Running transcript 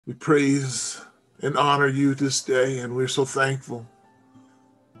We praise and honor you this day, and we're so thankful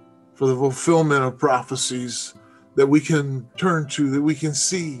for the fulfillment of prophecies that we can turn to, that we can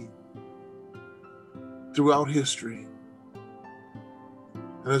see throughout history.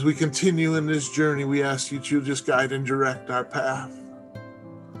 And as we continue in this journey, we ask you to just guide and direct our path,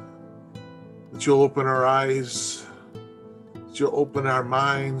 that you'll open our eyes, that you'll open our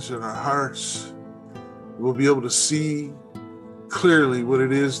minds and our hearts. We'll be able to see clearly what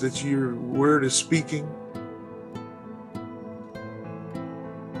it is that your word is speaking.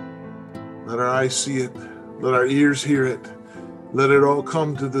 Let our eyes see it. Let our ears hear it. Let it all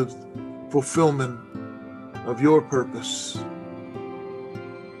come to the fulfillment of your purpose.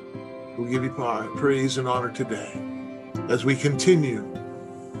 We'll give you praise and honor today as we continue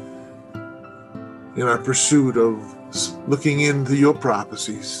in our pursuit of looking into your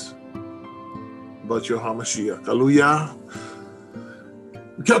prophecies about your HaMashaich. Hallelujah.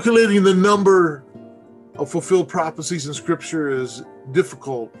 Calculating the number of fulfilled prophecies in Scripture is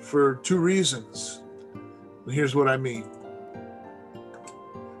difficult for two reasons. And here's what I mean.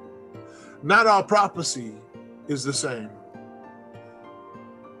 Not all prophecy is the same.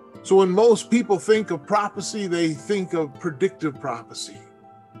 So when most people think of prophecy, they think of predictive prophecy.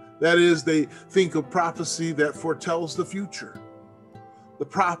 That is, they think of prophecy that foretells the future. The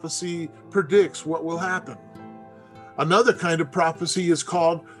prophecy predicts what will happen. Another kind of prophecy is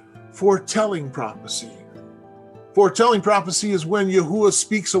called foretelling prophecy. Foretelling prophecy is when Yahuah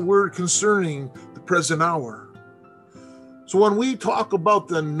speaks a word concerning the present hour. So when we talk about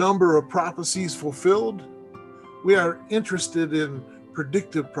the number of prophecies fulfilled, we are interested in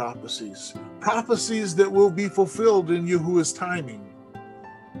predictive prophecies, prophecies that will be fulfilled in Yahuah's timing.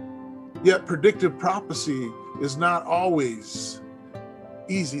 Yet predictive prophecy is not always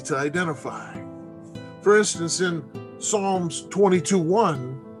easy to identify. For instance, in Psalms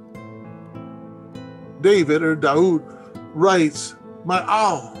 22:1, Daud writes, my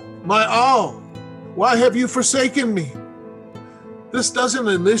all, why have you forsaken me? This doesn't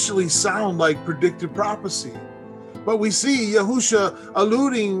initially sound like predictive prophecy, but we see Yahusha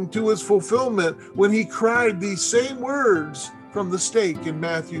alluding to its fulfillment when he cried these same words from the stake in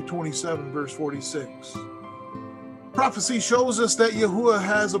Matthew 27, verse 46. Prophecy shows us that Yahuah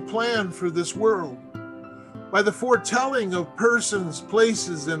has a plan for this world. By the foretelling of persons,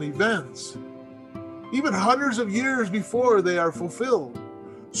 places, and events, even hundreds of years before they are fulfilled,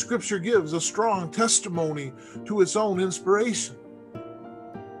 Scripture gives a strong testimony to its own inspiration.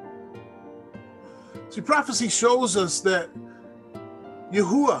 See, prophecy shows us that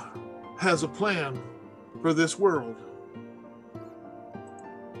Yahuah has a plan for this world.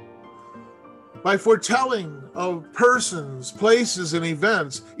 By foretelling of persons, places, and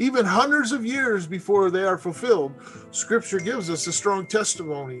events, even hundreds of years before they are fulfilled, Scripture gives us a strong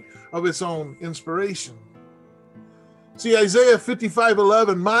testimony of its own inspiration. See, Isaiah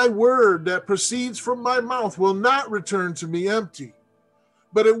 55:11, my word that proceeds from my mouth will not return to me empty,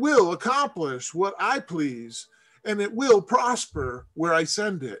 but it will accomplish what I please, and it will prosper where I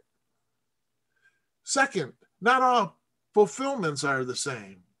send it. Second, not all fulfillments are the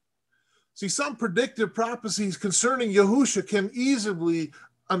same. See, some predictive prophecies concerning Yahusha can easily be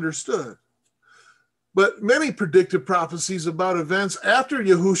understood, but many predictive prophecies about events after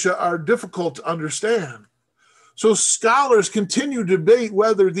Yahusha are difficult to understand. So scholars continue to debate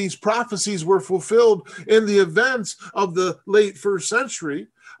whether these prophecies were fulfilled in the events of the late first century,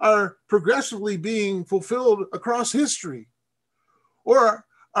 are progressively being fulfilled across history, or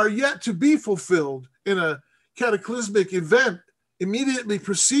are yet to be fulfilled in a cataclysmic event immediately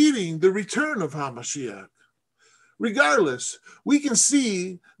preceding the return of HaMashaich. Regardless, we can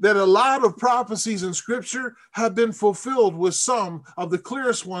see that a lot of prophecies in Scripture have been fulfilled, with some of the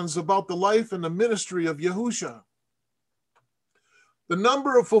clearest ones about the life and the ministry of Yahusha. The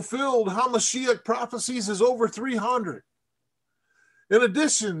number of fulfilled HaMashaich prophecies is over 300. In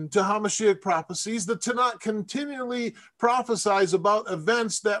addition to HaMashaich prophecies, the Tanakh continually prophesies about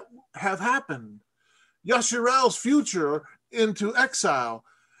events that have happened. Yasharel's future into exile,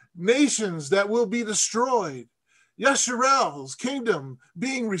 nations that will be destroyed, Yasharel's kingdom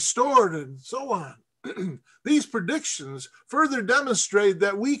being restored, and so on. These predictions further demonstrate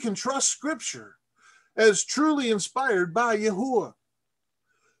that we can trust Scripture as truly inspired by Yahuah.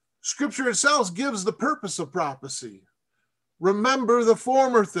 Scripture itself gives the purpose of prophecy. Remember the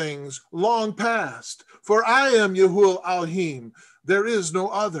former things long past, for I am Yahuah Elohim, there is no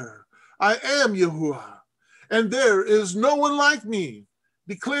other. I am Yahuah, and there is no one like me,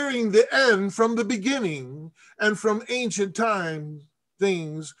 declaring the end from the beginning, and from ancient times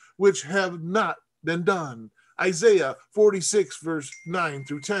things which have not been done, Isaiah 46, verse 9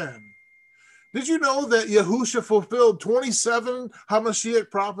 through 10. Did you know that Yahusha fulfilled 27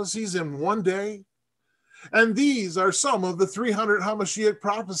 HaMashaich prophecies in one day? And these are some of the 300 HaMashaich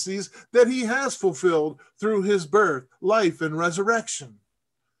prophecies that he has fulfilled through his birth, life, and resurrection.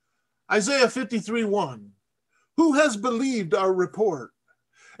 Isaiah 53:1. Who has believed our report?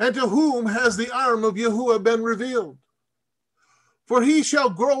 And to whom has the arm of Yahuah been revealed? For he shall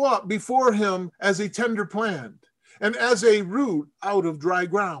grow up before him as a tender plant, and as a root out of dry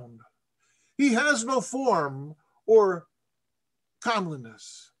ground. He has no form or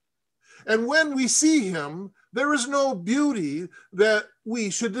comeliness. And when we see him, there is no beauty that we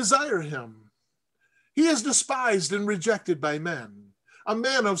should desire him. He is despised and rejected by men, a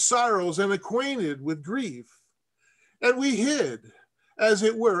man of sorrows and acquainted with grief. And we hid, as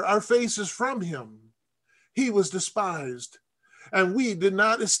it were, our faces from him. He was despised, and we did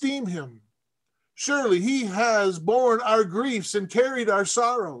not esteem him. Surely he has borne our griefs and carried our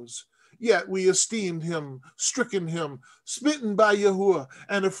sorrows. Yet we esteemed him, stricken him, smitten by Yahuah,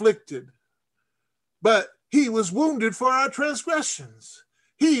 and afflicted. But he was wounded for our transgressions.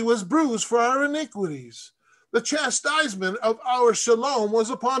 He was bruised for our iniquities. The chastisement of our shalom was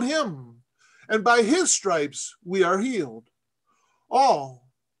upon him, and by his stripes we are healed.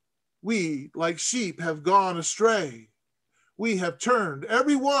 All we like sheep have gone astray. We have turned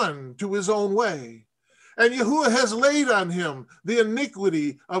every one to his own way. And Yahuah has laid on him the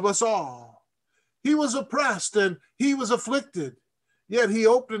iniquity of us all. He was oppressed and he was afflicted, yet he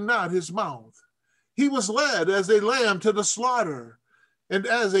opened not his mouth. He was led as a lamb to the slaughter, and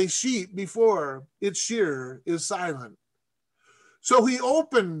as a sheep before its shearer is silent. So he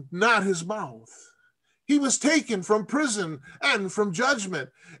opened not his mouth. He was taken from prison and from judgment,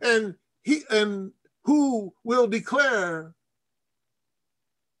 and who will declare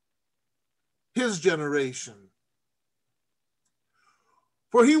his generation?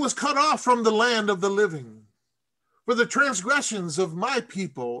 For he was cut off from the land of the living. For the transgressions of my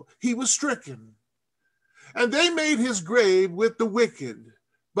people he was stricken. And they made his grave with the wicked,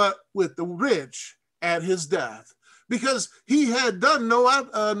 but with the rich at his death, because he had done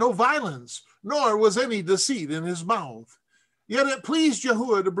no violence, nor was any deceit in his mouth. Yet it pleased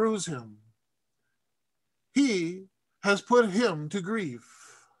Yahuah to bruise him. He has put him to grief.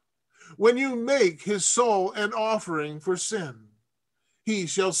 When you make his soul an offering for sin, he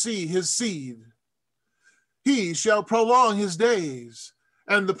shall see his seed. He shall prolong his days,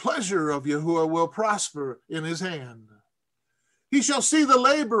 and the pleasure of Yahuah will prosper in his hand. He shall see the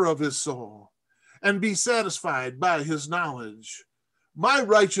labor of his soul, and be satisfied by his knowledge. My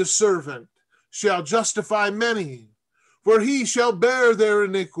righteous servant shall justify many, for he shall bear their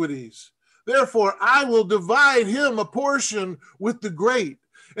iniquities. Therefore I will divide him a portion with the great,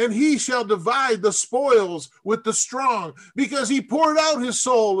 and he shall divide the spoils with the strong, because he poured out his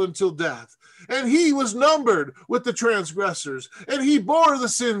soul until death. And he was numbered with the transgressors, and he bore the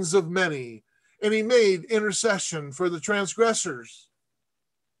sins of many, and he made intercession for the transgressors.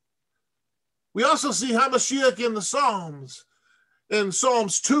 We also see HaMashaich in the Psalms, in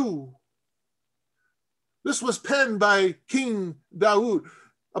Psalms 2. This was penned by King Daud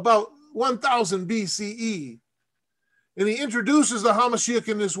about 1000 BCE. And he introduces the HaMashaich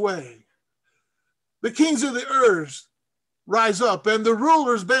in this way. The kings of the earth rise up, and the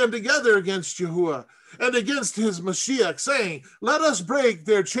rulers band together against Yahuah and against his Mashiach, saying, let us break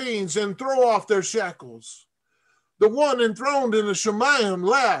their chains and throw off their shackles. The one enthroned in the Shemayim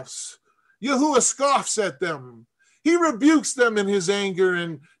laughs. Yahuah scoffs at them. He rebukes them in his anger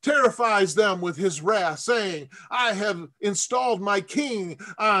and terrifies them with his wrath, saying, I have installed my king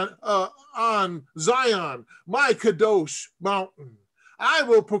on Zion, my Kadosh mountain. I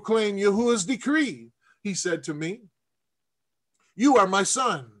will proclaim Yahuah's decree. He said to me, you are my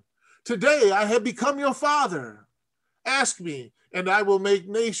son. Today I have become your father. Ask me, and I will make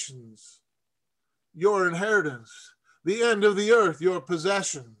nations your inheritance, the end of the earth your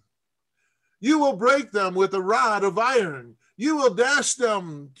possession. You will break them with a rod of iron. You will dash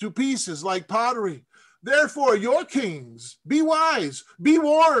them to pieces like pottery. Therefore, your kings, be wise, be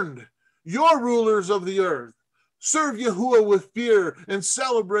warned. Your rulers of the earth, serve Yahuah with fear and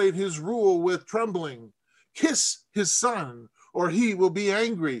celebrate his rule with trembling. Kiss his son, or he will be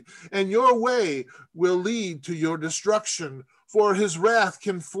angry, and your way will lead to your destruction, for his wrath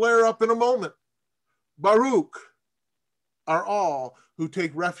can flare up in a moment. Baruch are all who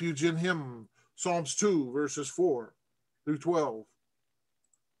take refuge in him. Psalms 2, verses 4 through 12.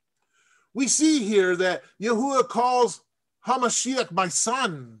 We see here that Yahuah calls HaMashaich my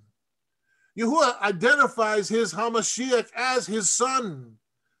son. Yahuah identifies his HaMashaich as his son.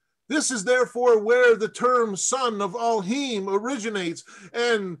 This is therefore where the term Son of Elohim originates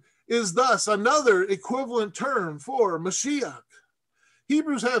and is thus another equivalent term for Mashiach.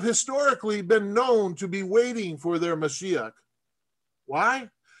 Hebrews have historically been known to be waiting for their Mashiach. Why?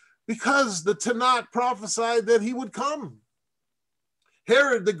 Because the Tanakh prophesied that he would come.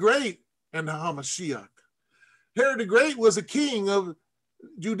 Herod the Great and HaMashiach. Herod the Great was a king of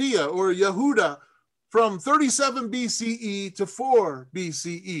Judea or Yehuda from 37 BCE to 4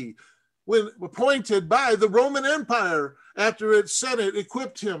 BCE, when appointed by the Roman Empire after its Senate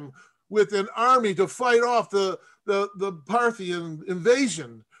equipped him with an army to fight off the Parthian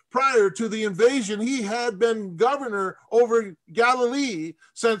invasion. Prior to the invasion, he had been governor over Galilee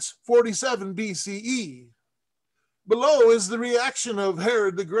since 47 BCE. Below is the reaction of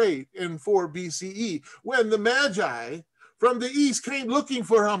Herod the Great in 4 BCE, when the Magi from the east came looking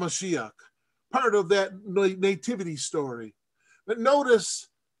for HaMashiach, part of that nativity story. But notice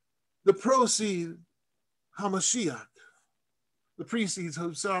the proceed HaMashiach, the precedes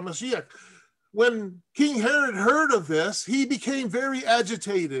of HaMashiach. When King Herod heard of this, he became very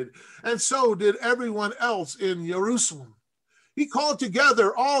agitated, and so did everyone else in Jerusalem. He called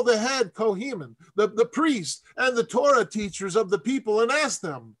together all the head Kohanim, the priests, and the Torah teachers of the people and asked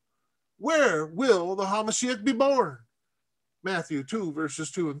them, where will the HaMashiach be born? Matthew 2,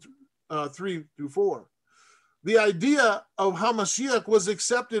 verses 2 and 3 through 4. The idea of HaMashiach was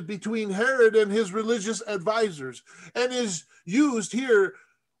accepted between Herod and his religious advisors and is used here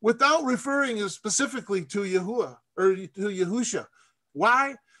without referring specifically to Yahuah or to Yahusha.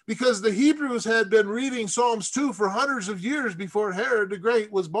 Why? Because the Hebrews had been reading Psalms 2 for hundreds of years before Herod the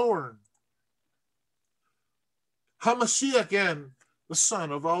Great was born. HaMashiach and the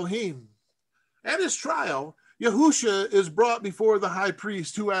Son of Elohim. At his trial, Yahusha is brought before the high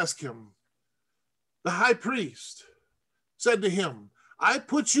priest who asked him. The high priest said to him, I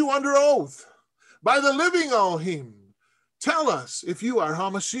put you under oath by the living Elohim. Tell us if you are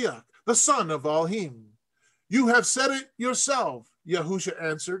HaMashiach, the Son of Elohim. You have said it yourself, Yahusha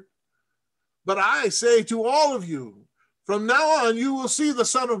answered. But I say to all of you, from now on you will see the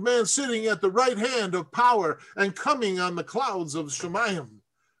Son of Man sitting at the right hand of power and coming on the clouds of Shemayim.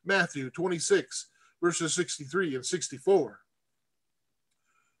 Matthew 26, verses 63 and 64.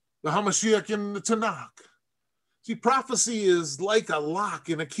 The HaMashiach in the Tanakh. See, prophecy is like a lock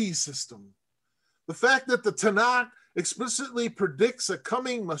in a key system. The fact that the Tanakh explicitly predicts a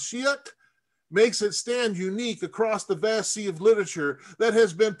coming Mashiach makes it stand unique across the vast sea of literature that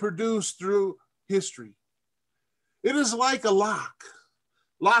has been produced through history. It is like a lock.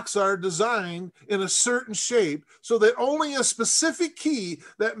 Locks are designed in a certain shape so that only a specific key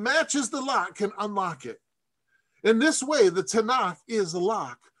that matches the lock can unlock it. In this way, the Tanakh is a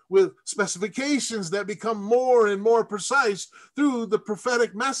lock with specifications that become more and more precise through the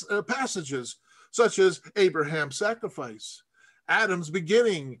prophetic passages, such as Abraham's sacrifice, Adam's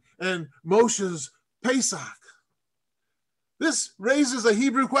beginning, and Moshe's Pesach. This raises a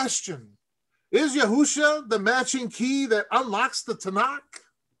Hebrew question. Is Yahusha the matching key that unlocks the Tanakh?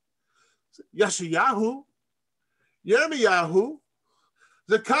 YashaYahu, YirmeYahu,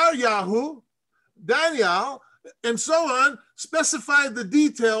 ZechariahU, Daniel, and so on specified the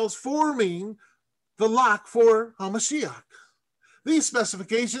details forming the lock for HaMashiach. These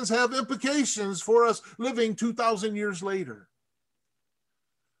specifications have implications for us living 2,000 years later.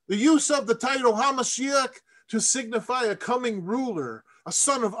 The use of the title HaMashiach to signify a coming ruler, a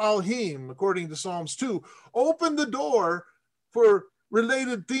son of Elohim, according to Psalms 2, opened the door for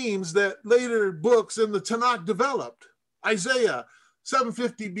related themes that later books in the Tanakh developed. Isaiah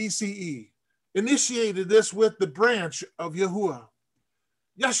 750 BCE initiated this with the branch of Yahuah.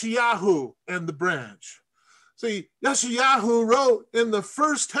 YashaYahu and the branch. See, YashaYahu wrote in the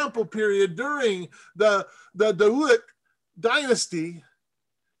first temple period during the Daud Dynasty.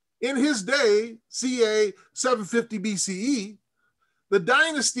 In his day, ca. 750 BCE, the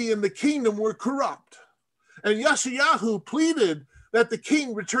dynasty and the kingdom were corrupt. And YashaYahu pleaded that the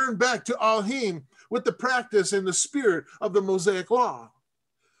king return back to Elohim with the practice and the spirit of the Mosaic law.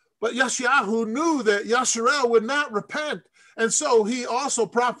 But YashaYahu knew that Yasharel would not repent, and so he also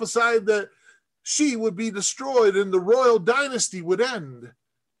prophesied that she would be destroyed and the royal dynasty would end.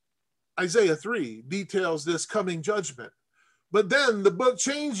 Isaiah 3 details this coming judgment. But then the book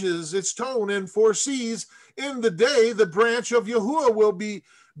changes its tone and foresees in the day the branch of Yahuah will be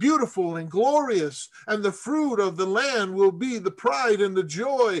beautiful and glorious, and the fruit of the land will be the pride and the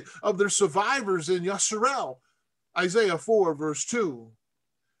joy of their survivors in Yasharel. Isaiah 4, verse 2.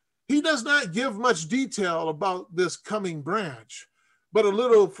 He does not give much detail about this coming branch, but a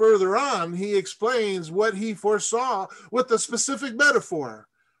little further on, he explains what he foresaw with a specific metaphor,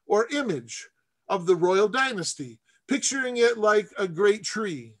 or image of the royal dynasty, picturing it like a great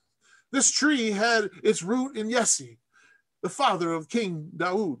tree. This tree had its root in Yesse, the father of King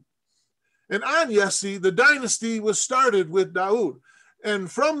Daud. And on Yesse, the dynasty was started with Daud. And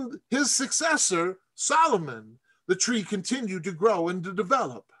from his successor, Solomon, the tree continued to grow and to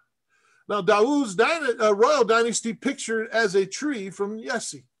develop. Now, Daud's royal dynasty pictured as a tree from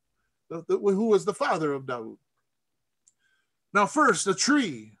Yesse, who was the father of Daud. Now, first a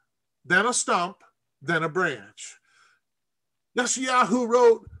tree, then a stump, then a branch. YashaYahu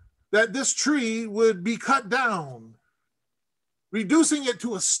wrote that this tree would be cut down, reducing it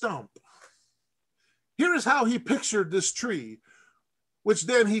to a stump. Here is how he pictured this tree, which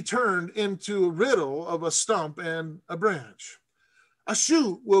then he turned into a riddle of a stump and a branch. A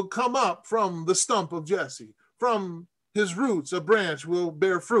shoot will come up from the stump of Jesse. From his roots, a branch will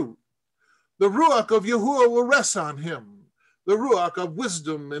bear fruit. The Ruach of Yahuah will rest on him, the Ruach of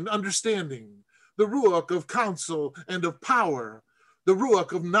wisdom and understanding, the Ruach of counsel and of power, the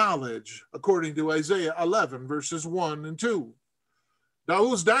Ruach of knowledge, according to Isaiah 11, verses 1 and 2.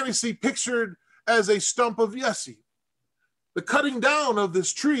 Daud's dynasty pictured as a stump of Yesse. The cutting down of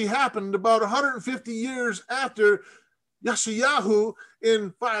this tree happened about 150 years after YashaYahu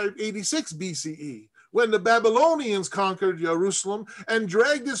in 586 BCE, when the Babylonians conquered Jerusalem and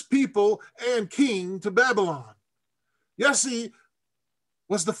dragged his people and king to Babylon. Yesse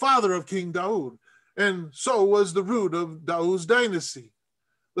was the father of King Daud, and so was the root of Daud's dynasty.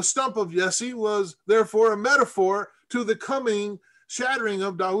 The stump of Yesse was therefore a metaphor to the coming shattering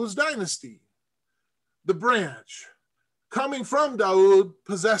of Daud's dynasty. The branch, coming from Daud,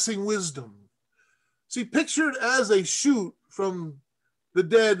 possessing wisdom. See, pictured as a shoot from the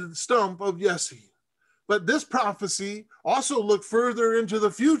dead stump of Yesse. But this prophecy also looked further into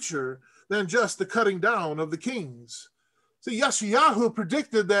the future than just the cutting down of the kings. See, YashaYahu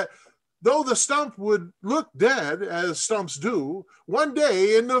predicted that though the stump would look dead, as stumps do, one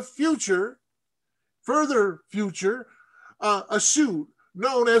day in the future, further future, a shoot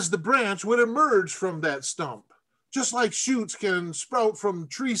known as the branch would emerge from that stump, just like shoots can sprout from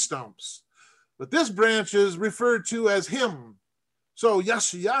tree stumps. But this branch is referred to as him. So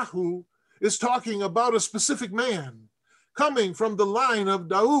YashaYahu is talking about a specific man coming from the line of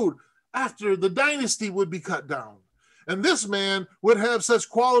Daud after the dynasty would be cut down. And this man would have such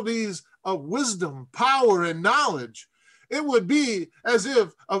qualities of wisdom, power, and knowledge. It would be as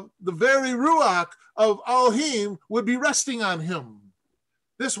if the very Ruach of Elohim would be resting on him.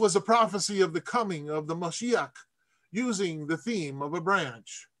 This was a prophecy of the coming of the Mashiach, using the theme of a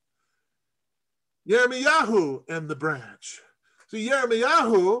branch. YirmeYahu and the branch. So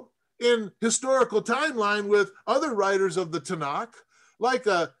YirmeYahu, in historical timeline with other writers of the Tanakh, like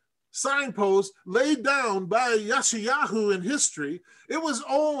a signpost laid down by YashaYahu in history, it was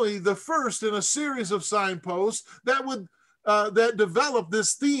only the first in a series of signposts that developed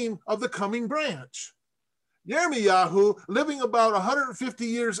this theme of the coming branch. YirmeYahu, living about 150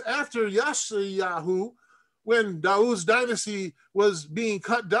 years after YashaYahu, when Daud's dynasty was being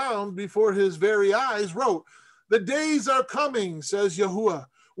cut down before his very eyes, wrote, "The days are coming, says Yahuah,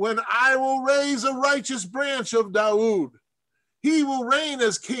 when I will raise a righteous branch of Daud. He will reign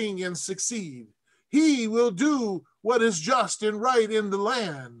as king and succeed. He will do what is just and right in the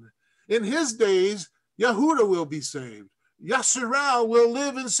land. In his days, Yahudah will be saved. Yasharal will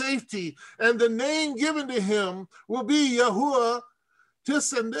live in safety, and the name given to him will be Yahuah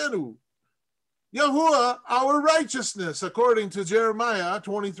Tisendenu. Yahuah, our righteousness, according to Jeremiah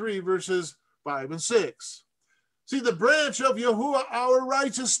 23, verses 5 and 6. See, the branch of Yahuah, our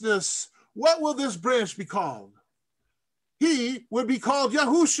righteousness. What will this branch be called? He would be called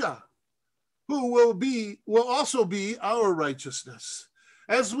Yahusha, who will also be our righteousness.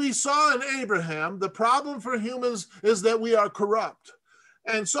 As we saw in Abraham, the problem for humans is that we are corrupt,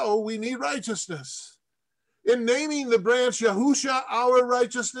 and so we need righteousness. In naming the branch Yahusha, our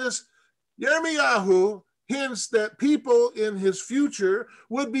righteousness, YirmeYahu hints that people in his future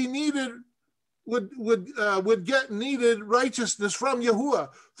would be needed, would get needed righteousness from Yahuah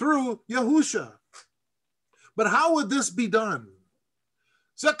through Yahusha. But how would this be done?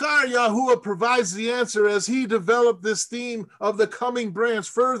 Yahuah provides the answer as he developed this theme of the coming branch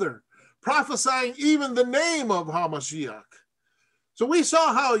further, prophesying even the name of HaMashaich. So we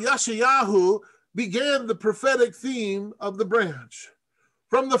saw how YashaYahu began the prophetic theme of the branch.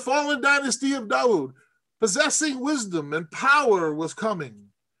 From the fallen dynasty of Daud, possessing wisdom and power was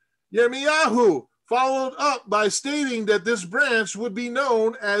coming. YirmeYahu followed up by stating that this branch would be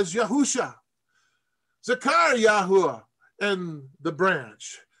known as Yahusha. Yahuah and the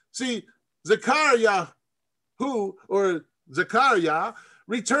branch. See, Yahu or Zechariah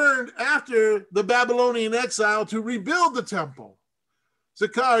returned after the Babylonian exile to rebuild the temple.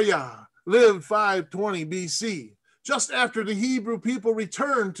 Zechariah lived 520 BC, just after the Hebrew people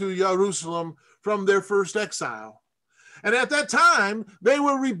returned to Jerusalem from their first exile. And at that time, they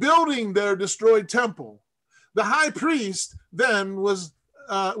were rebuilding their destroyed temple. The high priest then was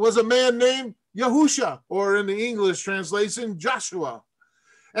a man named Yahusha, or in the English translation, Joshua.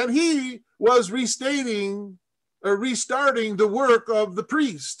 And he was restarting the work of the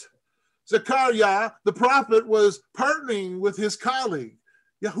priest. Zechariah, the prophet, was partnering with his colleague,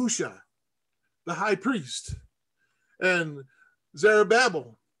 Yahusha, the high priest, and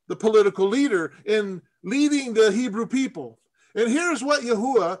Zerubbabel, the political leader, in leading the Hebrew people. And here's what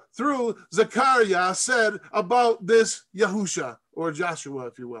Yahuah, through Zechariah, said about this Yahusha, or Joshua,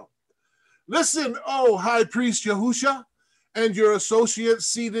 if you will. Listen, O high priest Yahusha, and your associates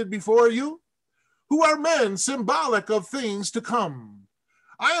seated before you, who are men symbolic of things to come.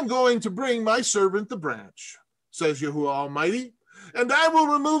 I am going to bring my servant the branch, says Yahuah Almighty, and I will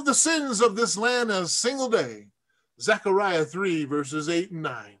remove the sins of this land in a single day. Zechariah 3, verses 8 and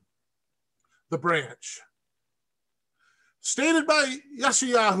 9. The branch. Stated by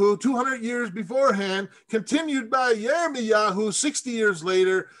YashaYahu 200 years beforehand, continued by YirmeYahu 60 years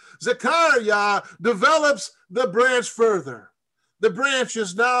later, Zechariah develops the branch further. The branch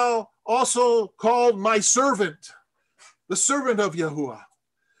is now also called my servant, the servant of Yahuah.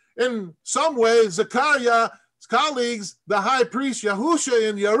 In some ways, Zechariah's colleagues, the high priest Yahusha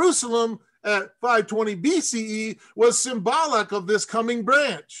in Jerusalem at 520 BCE, was symbolic of this coming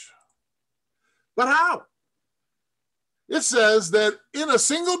branch. But how? It says that in a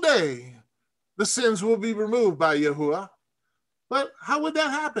single day, the sins will be removed by Yahuah. But how would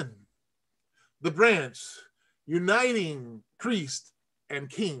that happen? The branch uniting priest and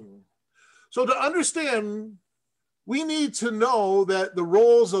king. So to understand, we need to know that the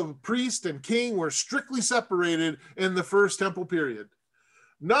roles of priest and king were strictly separated in the first temple period.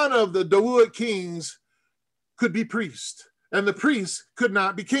 None of the Daud kings could be priests, and the priests could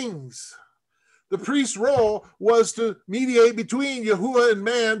not be kings. The priest's role was to mediate between Yahuah and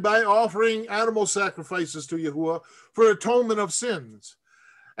man by offering animal sacrifices to Yahuah for atonement of sins.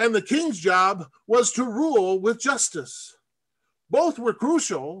 And the king's job was to rule with justice. Both were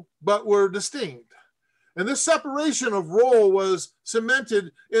crucial, but were distinct. And this separation of role was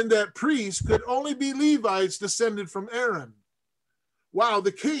cemented in that priests could only be Levites descended from Aaron, while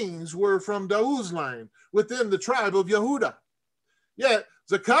the kings were from Daud's line within the tribe of Yehudah. Yet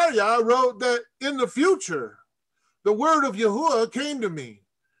Zechariah wrote that in the future, the word of Yahuah came to me.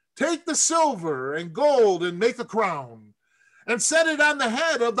 Take the silver and gold and make a crown and set it on the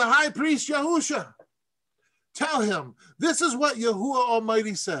head of the high priest Yahusha. Tell him, this is what Yahuah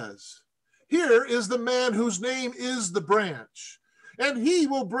Almighty says. Here is the man whose name is the branch, and he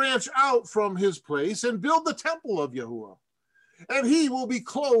will branch out from his place and build the temple of Yahuah. And he will be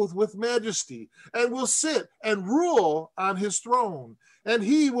clothed with majesty and will sit and rule on his throne. And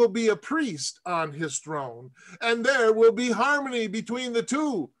he will be a priest on his throne. And there will be harmony between the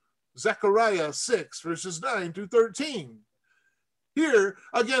two. Zechariah 6, verses 9 through 13. Here,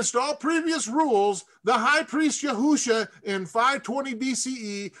 against all previous rules, the high priest Yahusha in 520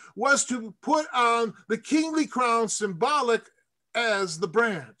 BCE was to put on the kingly crown symbolic as the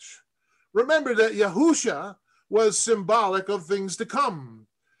branch. Remember that Yahusha was symbolic of things to come.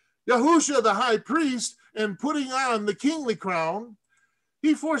 Yahusha, the high priest, in putting on the kingly crown,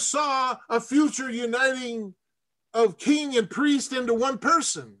 he foresaw a future uniting of king and priest into one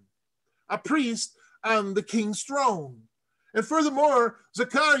person, a priest on the king's throne. And furthermore,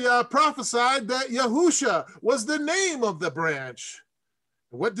 Zechariah prophesied that Yahusha was the name of the branch.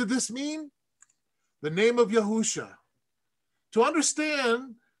 What did this mean? The name of Yahusha. To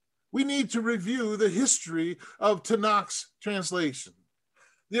understand, we need to review the history of Tanakh's translation.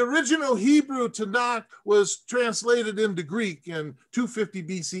 The original Hebrew Tanakh was translated into Greek in 250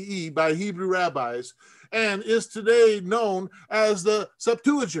 BCE by Hebrew rabbis and is today known as the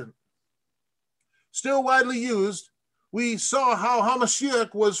Septuagint. Still widely used, we saw how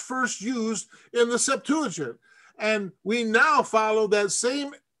HaMashaich was first used in the Septuagint, and we now follow that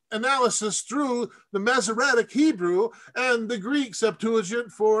same analysis through the Masoretic Hebrew and the Greek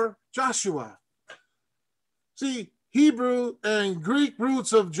Septuagint for Joshua. See, Hebrew and Greek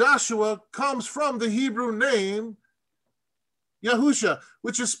roots of Joshua comes from the Hebrew name Yahusha,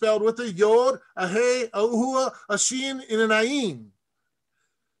 which is spelled with a Yod, a He, a Uhuah, a Shin, and an Ayin.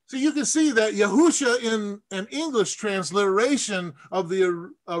 So you can see that Yahusha in an English transliteration of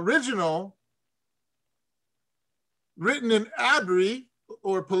the original, written in Abri,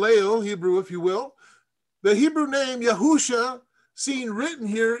 or Paleo Hebrew, if you will, the Hebrew name Yahusha seen written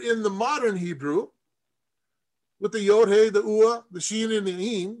here in the modern Hebrew with the Yod, He, the Uah, the Shin, and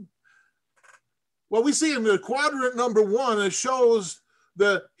the Im. What we see in the quadrant number 1, it shows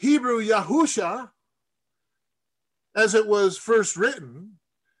the Hebrew Yahusha as it was first written.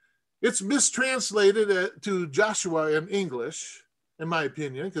 It's mistranslated to Joshua in English, in my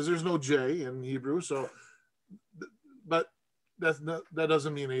opinion, because there's no J in Hebrew. So, but that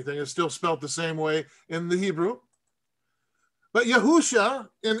doesn't mean anything. It's still spelled the same way in the Hebrew. But Yahusha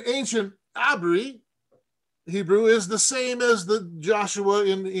in ancient Abri Hebrew is the same as the Joshua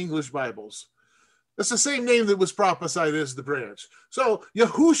in the English Bibles. It's the same name that was prophesied as the branch. So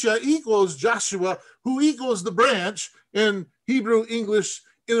Yahusha equals Joshua, who equals the branch in Hebrew English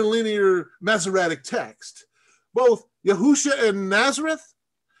interlinear Masoretic text. Both Yahusha in Nazareth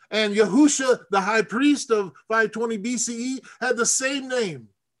and Yahusha, the high priest of 520 BCE, had the same name,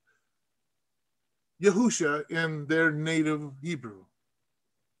 Yahusha, in their native Hebrew.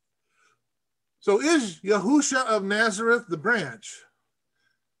 So is Yahusha of Nazareth the branch?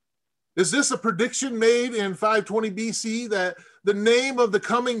 Is this a prediction made in 520 BC that the name of the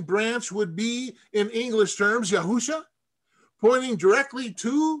coming branch would be, in English terms, Yahusha, pointing directly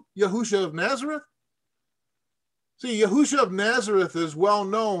to Yahusha of Nazareth? See, Yahusha of Nazareth is well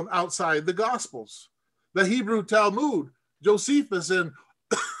known outside the Gospels. The Hebrew Talmud, Josephus, and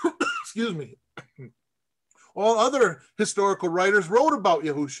excuse me, all other historical writers wrote about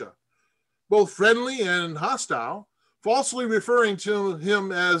Yahusha, both friendly and hostile, falsely referring to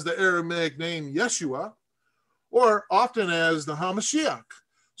him as the Aramaic name Yeshua, or often as the HaMashaich.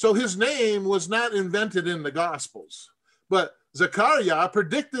 So his name was not invented in the Gospels, but Zechariah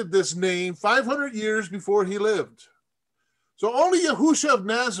predicted this name 500 years before he lived. So only Yahusha of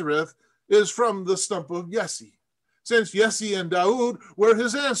Nazareth is from the stump of Yesse, since Yesse and Daud were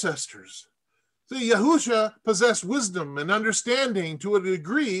his ancestors. See, Yahusha possessed wisdom and understanding to a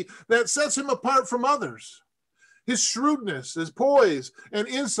degree that sets him apart from others. His shrewdness, his poise, and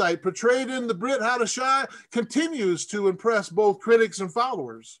insight portrayed in the Brit Hadashah continues to impress both critics and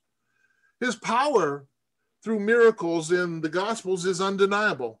followers. His power through miracles in the Gospels is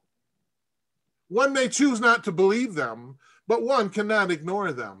undeniable. One may choose not to believe them, but one cannot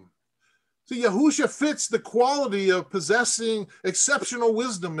ignore them. See, Yahusha fits the quality of possessing exceptional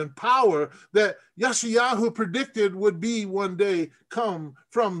wisdom and power that YashaYahu predicted would be one day come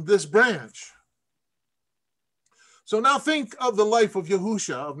from this branch. So now think of the life of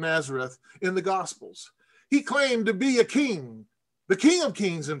Yahusha of Nazareth in the Gospels. He claimed to be a king, the King of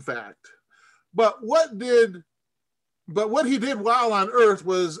Kings, in fact. But what he did while on earth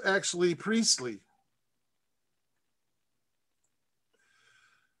was actually priestly.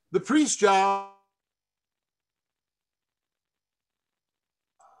 The priest's job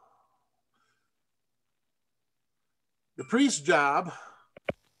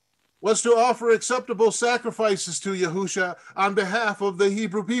was to offer acceptable sacrifices to Yahusha on behalf of the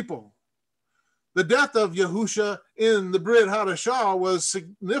Hebrew people. The death of Yahusha in the Brit Hadashah was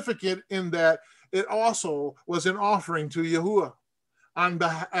significant in that it also was an offering to Yahuah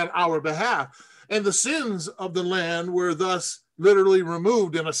at our behalf. And the sins of the land were thus literally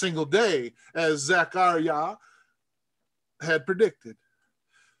removed in a single day, as Zechariah had predicted.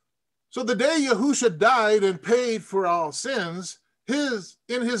 So the day Yahusha died and paid for all sins, in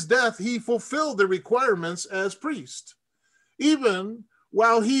his death, he fulfilled the requirements as priest. Even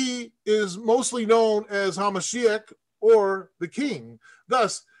while he is mostly known as HaMashaich or the king.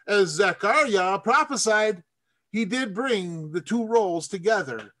 Thus, as Zechariah prophesied, he did bring the two roles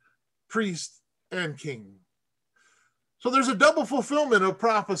together, priest and king. So there's a double fulfillment of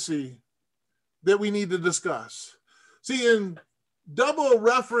prophecy that we need to discuss. See, in double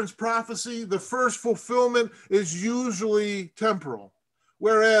reference prophecy, the first fulfillment is usually temporal,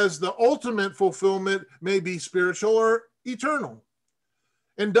 whereas the ultimate fulfillment may be spiritual or eternal.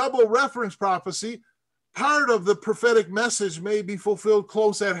 In double reference prophecy, part of the prophetic message may be fulfilled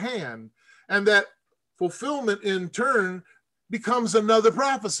close at hand, and that fulfillment in turn becomes another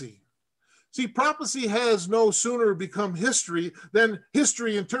prophecy. See, prophecy has no sooner become history than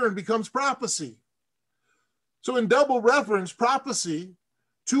history in turn becomes prophecy. So in double reference prophecy,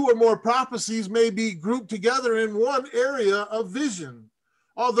 two or more prophecies may be grouped together in one area of vision,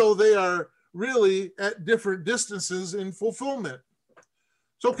 although they are really at different distances in fulfillment.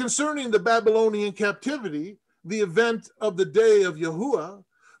 So concerning the Babylonian captivity, the event of the day of Yahuah,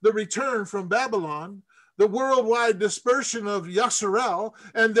 the return from Babylon, the worldwide dispersion of Yasharel,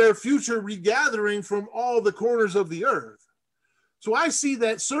 and their future regathering from all the corners of the earth. So I see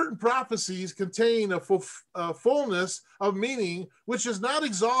that certain prophecies contain a fullness of meaning which is not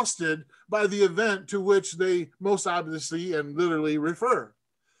exhausted by the event to which they most obviously and literally refer.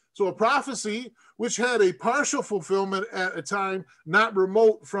 So a prophecy which had a partial fulfillment at a time not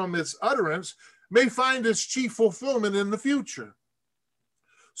remote from its utterance may find its chief fulfillment in the future.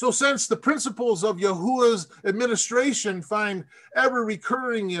 So since the principles of Yahuwah's administration find ever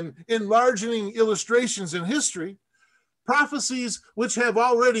recurring and enlarging illustrations in history, prophecies which have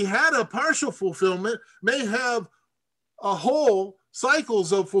already had a partial fulfillment may have a whole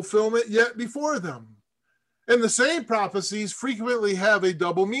cycles of fulfillment yet before them. And the same prophecies frequently have a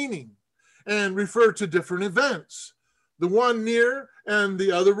double meaning and refer to different events, the one near and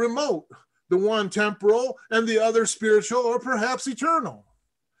the other remote, the one temporal and the other spiritual or perhaps eternal.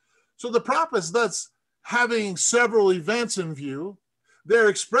 So the prophets, thus having several events in view, their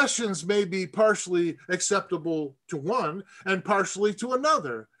expressions may be partially acceptable to one and partially to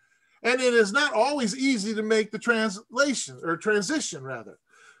another. And it is not always easy to make the transition.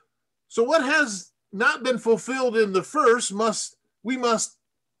 So what has not been fulfilled in the first we must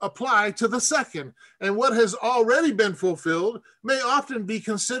apply to the second. And what has already been fulfilled may often be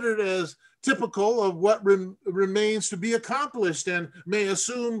considered as typical of what remains to be accomplished and may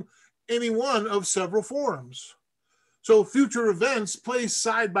assume any one of several forms. So future events placed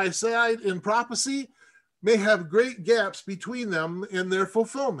side by side in prophecy may have great gaps between them in their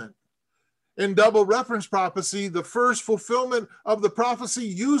fulfillment. In double reference prophecy, the first fulfillment of the prophecy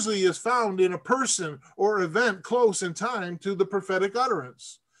usually is found in a person or event close in time to the prophetic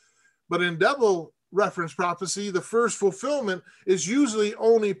utterance. But in double reference prophecy, the first fulfillment is usually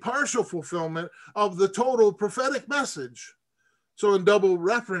only partial fulfillment of the total prophetic message. So in double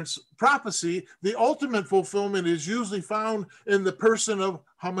reference prophecy, the ultimate fulfillment is usually found in the person of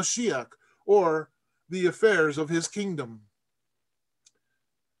HaMashaich or the affairs of his kingdom.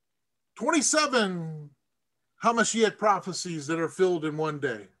 27 HaMashaich prophecies that are filled in one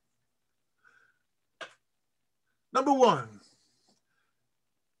day. Number one,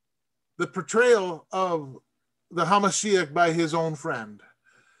 the portrayal of the HaMashaich by his own friend.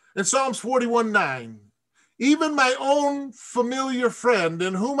 In Psalms 41:9, even my own familiar friend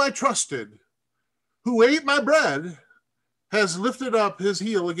in whom I trusted, who ate my bread, has lifted up his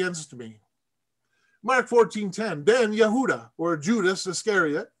heel against me. Mark 14:10, then Yehuda, or Judas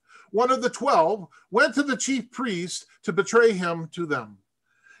Iscariot, one of the 12, went to the chief priests to betray him to them.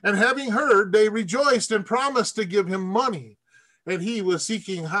 And having heard, they rejoiced and promised to give him money. And he was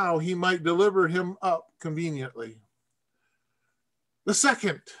seeking how he might deliver him up conveniently. The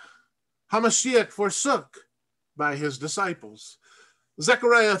second, HaMashaich forsook by his disciples.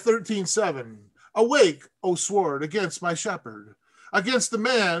 Zechariah 13:7, awake, O sword, against my shepherd, against the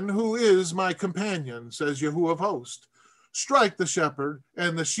man who is my companion, says Yahuah of hosts. Strike the shepherd,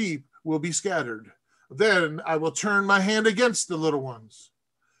 and the sheep will be scattered. Then I will turn my hand against the little ones.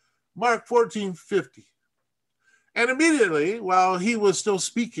 Mark 14:50. And immediately, while he was still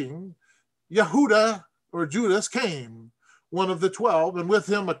speaking, Yehuda, or Judas, came, one of the 12, and with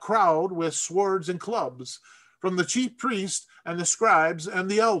him a crowd with swords and clubs, from the chief priests and the scribes and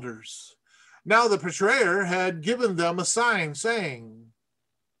the elders. Now the betrayer had given them a sign, saying,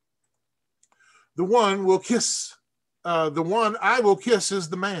 the one I will kiss is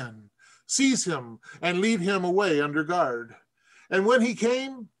the man. Seize him and lead him away under guard. And when he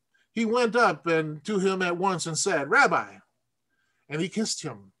came, he went up and to him at once and said, Rabbi, and he kissed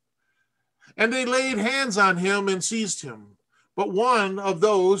him. And they laid hands on him and seized him. But one of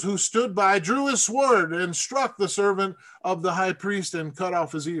those who stood by drew his sword and struck the servant of the high priest and cut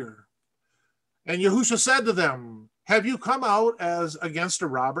off his ear. And Yahusha said to them, have you come out as against a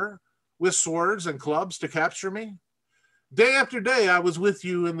robber with swords and clubs to capture me? Day after day I was with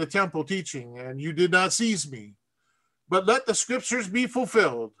you in the temple teaching, and you did not seize me. But let the scriptures be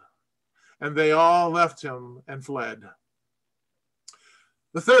fulfilled. And they all left him and fled.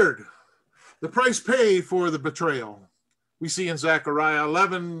 The third, the price paid for the betrayal. We see in Zechariah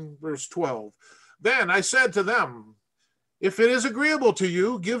 11, verse 12. Then I said to them, if it is agreeable to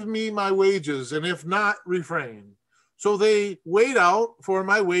you, give me my wages, and if not, refrain. So they weighed out for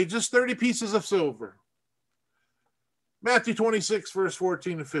my wages 30 pieces of silver. Matthew 26, verse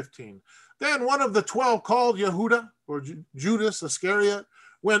 14 and 15. Then one of the 12 called Yehuda, or Judas Iscariot,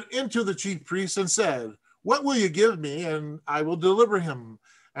 went into the chief priests and said, what will you give me, and I will deliver him?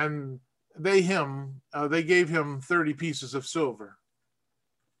 And they gave him 30 pieces of silver.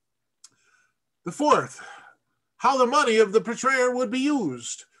 The fourth, how the money of the betrayer would be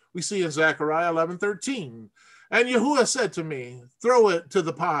used. We see in Zechariah 11:13. And Yahuah said to me, throw it to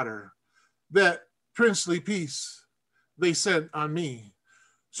the potter, that princely piece they sent on me.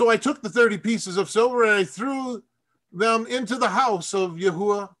 So I took the 30 pieces of silver and I threw them into the house of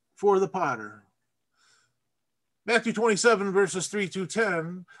Yahuah for the potter. Matthew 27, verses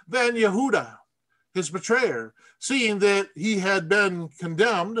 3-10. Then Yehuda, his betrayer, seeing that he had been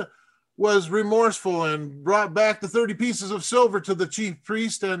condemned, was remorseful and brought back the 30 pieces of silver to the chief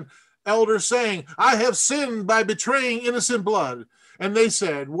priest and elders, saying, I have sinned by betraying innocent blood. And they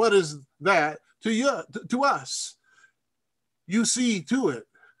said, what is that to us? You see to it.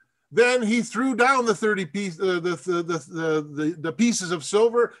 Then he threw down the 30 pieces, the pieces of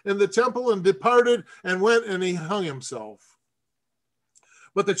silver in the temple and departed and went and he hung himself.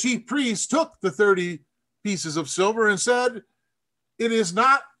 But the chief priest took the 30 pieces of silver and said, it is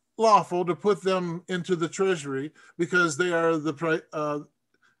not lawful to put them into the treasury because they are the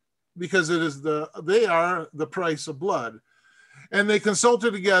price of blood. And they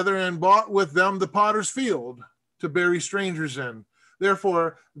consulted together and bought with them the potter's field to bury strangers in.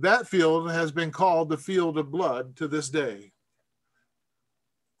 Therefore, that field has been called the field of blood to this day.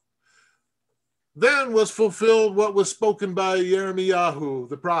 Then was fulfilled what was spoken by YirmeYahu,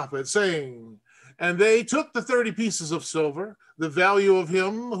 the prophet, saying, and they took the 30 pieces of silver, the value of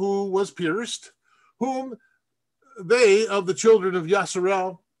him who was pierced, whom they of the children of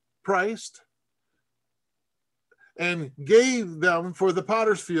Yasharel priced, and gave them for the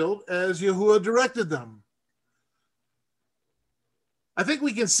potter's field as Yahuah directed them. I think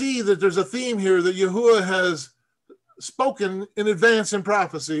we can see that there's a theme here that Yahuah has spoken in advance in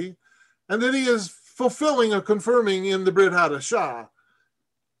prophecy, and that he is fulfilling or confirming in the Brit Hadashah,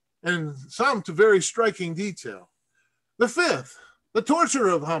 and some to very striking detail. The fifth, the torture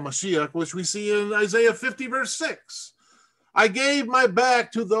of HaMashaich, which we see in Isaiah 50, verse 6. I gave my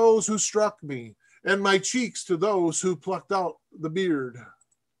back to those who struck me, and my cheeks to those who plucked out the beard.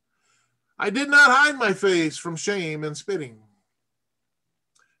 I did not hide my face from shame and spitting.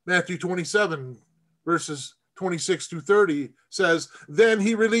 Matthew 27, verses 26-30 says, then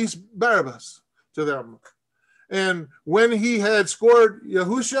he released Barabbas to them. And when he had scored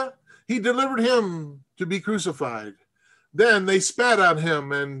Yahusha, he delivered him to be crucified. Then they spat on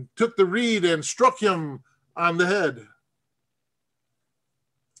him and took the reed and struck him on the head.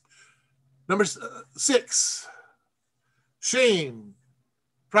 Number 6, shame,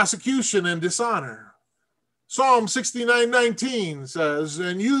 prosecution, and dishonor. Psalm 69:19 says,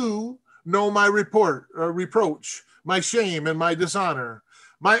 and you know my reproach, my shame, and my dishonor.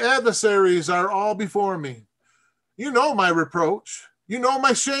 My adversaries are all before me. You know my reproach. You know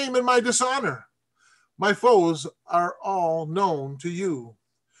my shame and my dishonor. My foes are all known to you.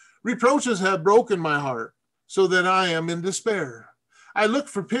 Reproaches have broken my heart, so that I am in despair. I looked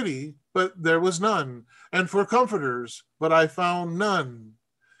for pity, but there was none, and for comforters, but I found none.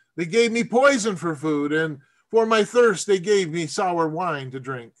 They gave me poison for food, and for my thirst they gave me sour wine to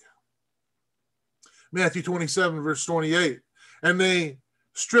drink. Matthew 27, verse 28. And they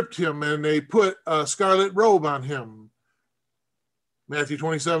stripped him, and they put a scarlet robe on him. Matthew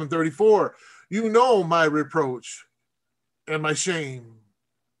 27:34. You know my reproach, and my shame,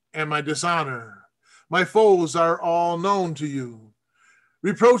 and my dishonor. My foes are all known to you.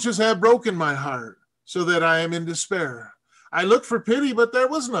 Reproaches have broken my heart, so that I am in despair. I looked for pity, but there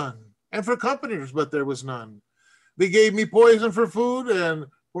was none, and for comforters, but there was none. They gave me poison for food, and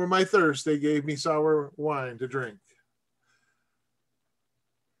for my thirst they gave me sour wine to drink.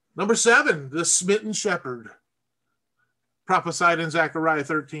 Number 7, the smitten shepherd, prophesied in Zechariah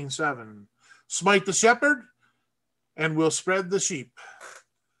 13:7. Smite the shepherd, and will spread the sheep.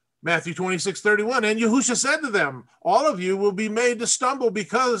 Matthew 26:31. And Yahusha said to them, all of you will be made to stumble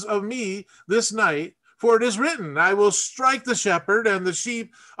because of me this night, for it is written, I will strike the shepherd, and the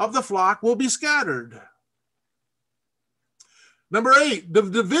sheep of the flock will be scattered. Number 8, the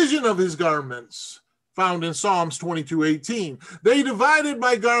division of his garments, found in Psalms 22:18. They divided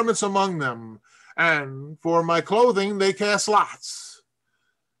my garments among them, and for my clothing they cast lots.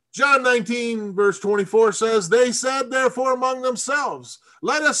 John 19, verse 24 says, they said therefore among themselves,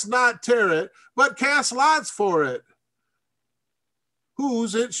 let us not tear it, but cast lots for it,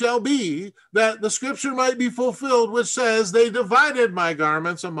 whose it shall be, that the scripture might be fulfilled, which says, they divided my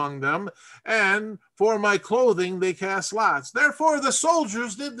garments among them, and for my clothing they cast lots. Therefore the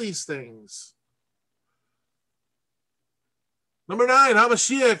soldiers did these things. Number 9,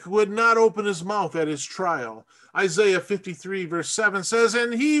 HaMashaich would not open his mouth at his trial. Isaiah 53, verse 7 says,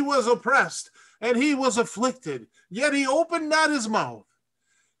 and he was oppressed, and he was afflicted, yet he opened not his mouth.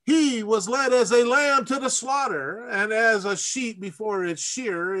 He was led as a lamb to the slaughter, and as a sheep before its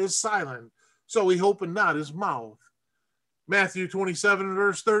shearer is silent, so he opened not his mouth. Matthew 27,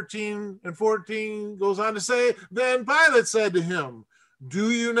 verse 13 and 14 goes on to say, then Pilate said to him,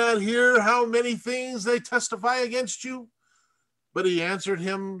 do you not hear how many things they testify against you? But he answered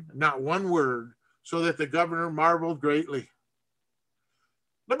him not one word, so that the governor marveled greatly.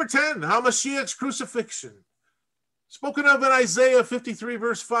 Number 10, HaMashachich's crucifixion. Spoken of in Isaiah 53,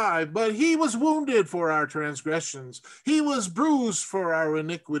 verse 5, but he was wounded for our transgressions. He was bruised for our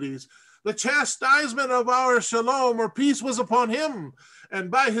iniquities. The chastisement of our shalom or peace was upon him, and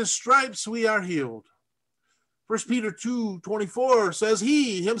by his stripes we are healed. 1 Peter 2:24 says,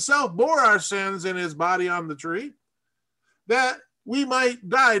 he himself bore our sins in his body on the tree, that we might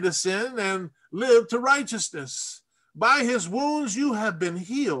die to sin and live to righteousness. By his wounds you have been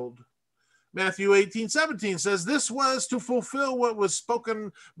healed. Matthew 18:17 says, this was to fulfill what was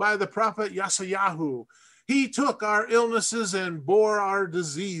spoken by the prophet YashaYahu. He took our illnesses and bore our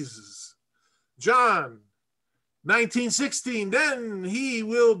diseases. John 19:16, then he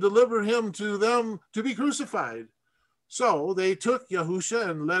will deliver him to them to be crucified. So they took Yahusha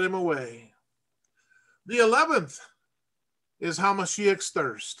and led him away. The 11th is HaMashachich's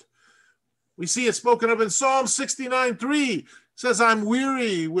thirst. We see it spoken of in Psalm 69:3. Says, I'm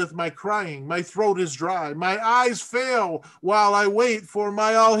weary with my crying. My throat is dry. My eyes fail while I wait for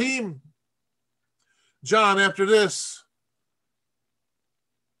my Elohim. John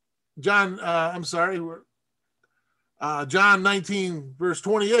 19, verse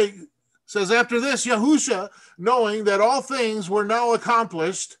 28 says, after this, Yahusha, knowing that all things were now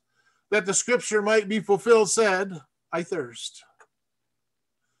accomplished, that the scripture might be fulfilled, said, I thirst.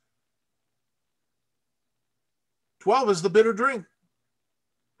 12 is the bitter drink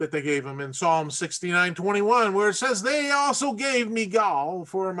that they gave him in Psalm 69:21, where it says, they also gave me gall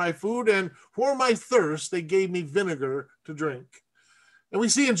for my food, and for my thirst they gave me vinegar to drink. And we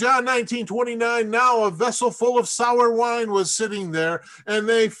see in John 19:29, now a vessel full of sour wine was sitting there, and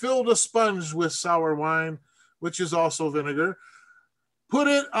they filled a sponge with sour wine, which is also vinegar, put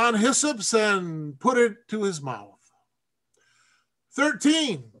it on hyssops, and put it to his mouth.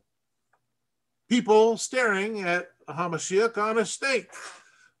 13, people staring at HaMashiach on a stake.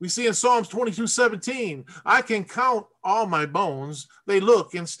 We see in Psalms 22:17, I can count all my bones. They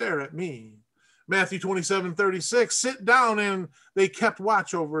look and stare at me. Matthew 27:36, sit down, and they kept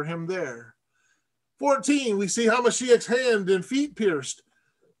watch over him there. 14, we see HaMashiach's hand and feet pierced,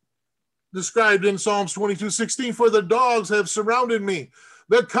 described in Psalms 22:16, for the dogs have surrounded me.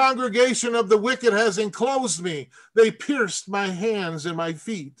 The congregation of the wicked has enclosed me. They pierced my hands and my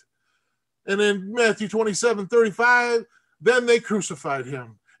feet. And in Matthew 27:35, then they crucified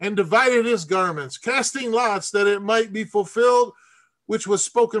him and divided his garments, casting lots that it might be fulfilled, which was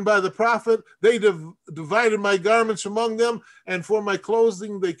spoken by the prophet. They divided my garments among them, and for my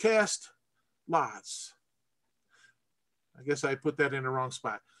clothing they cast lots. I guess I put that in the wrong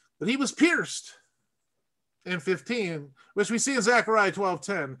spot. But he was pierced. In 15, which we see in Zechariah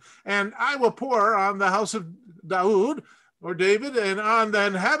 12:10, and I will pour on the house of Daud, or David, and on the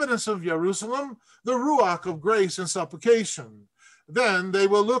inhabitants of Jerusalem, the ruach of grace and supplication. Then they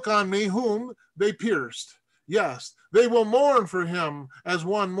will look on me whom they pierced. Yes, they will mourn for him as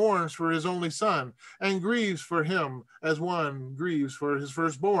one mourns for his only son, and grieves for him as one grieves for his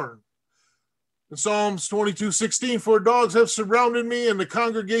firstborn. In Psalms 22:16, for dogs have surrounded me, and the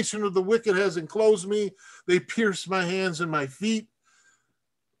congregation of the wicked has enclosed me. They pierced my hands and my feet.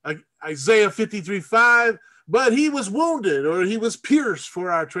 Isaiah 53:5, but he was wounded, or he was pierced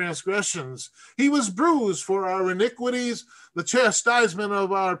for our transgressions. He was bruised for our iniquities. The chastisement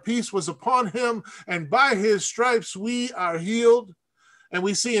of our peace was upon him, and by his stripes we are healed. And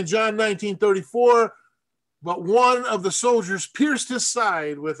we see in John 19:34, but one of the soldiers pierced his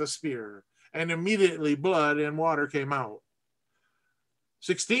side with a spear, and immediately blood and water came out.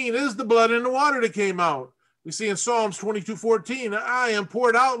 16 is the blood and the water that came out. We see in Psalms 22:14, I am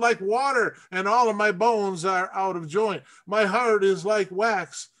poured out like water, and all of my bones are out of joint. My heart is like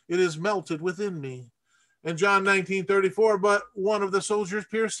wax, it is melted within me. In John 19:34, but one of the soldiers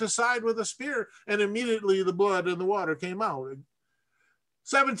pierced his side with a spear, and immediately the blood and the water came out.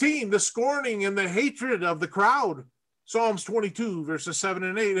 17, the scorning and the hatred of the crowd. Psalms 22, verses 7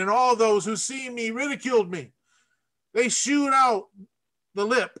 and 8, and all those who see me ridiculed me. They shoot out the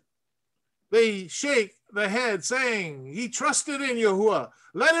lip. They shake the head, saying, he trusted in Yahuah.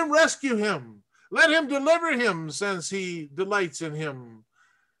 Let him rescue him. Let him deliver him, since he delights in him.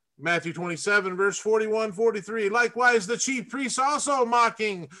 Matthew 27, verse 41-43. Likewise, the chief priests also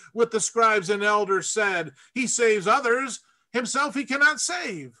mocking with the scribes and elders said, he saves others, himself he cannot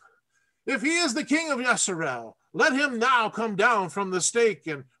save. If he is the king of Yisrael, let him now come down from the stake,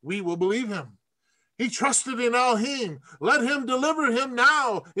 and we will believe him. He trusted in Elohim. Let him deliver him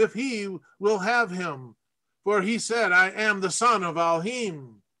now if he will have him. For he said, I am the Son of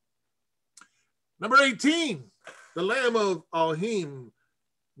Elohim. Number 18, the Lamb of Elohim.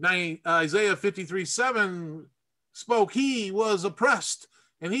 Isaiah 53:7 spoke, he was oppressed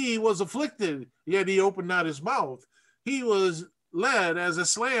and he was afflicted, yet he opened not his mouth. He was led as a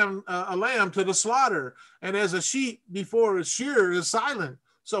lamb to the slaughter, and as a sheep before its shearer is silent,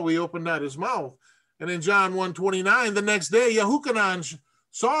 so he opened not his mouth. And in John 1:29, the next day, Yahuchanan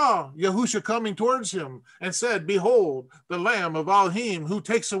saw Yahusha coming towards him and said, behold, the Lamb of Elohim who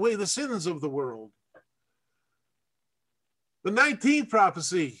takes away the sins of the world. The 19th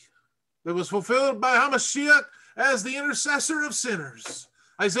prophecy that was fulfilled by HaMashaich as the intercessor of sinners.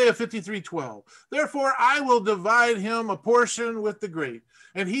 Isaiah 53:12. Therefore I will divide him a portion with the great,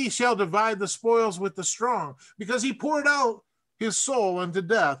 and he shall divide the spoils with the strong, because he poured out his soul unto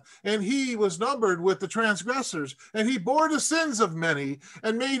death, and he was numbered with the transgressors, and he bore the sins of many,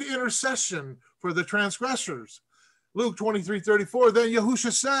 and made intercession for the transgressors. Luke 23:34. Then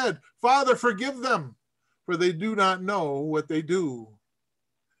Yahusha said, Father, forgive them, for they do not know what they do.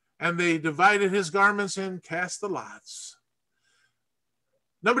 And they divided his garments and cast the lots.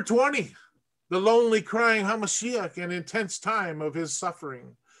 Number 20, the lonely crying HaMashaich, an intense time of his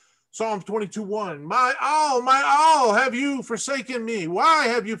suffering. Psalms 22:1. My all, have you forsaken me? Why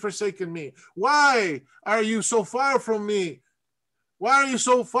have you forsaken me? Why are you so far from me? Why are you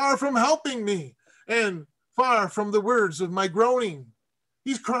so far from helping me and far from the words of my groaning?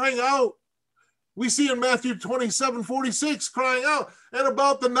 He's crying out. We see in Matthew 27:46 crying out. And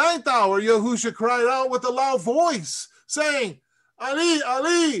about the 9th hour, Yahusha cried out with a loud voice, saying, Ali,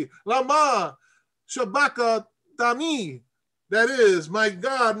 Ali, lama sabachthani. That is, my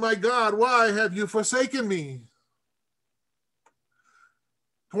God, why have you forsaken me?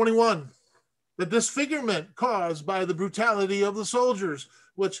 21, the disfigurement caused by the brutality of the soldiers,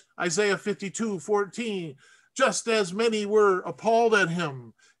 which Isaiah 52:14, just as many were appalled at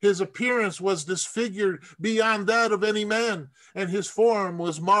him, his appearance was disfigured beyond that of any man, and his form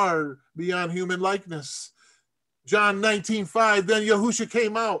was marred beyond human likeness. John 19:5, then Yahusha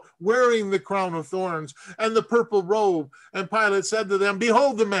came out wearing the crown of thorns and the purple robe, and Pilate said to them,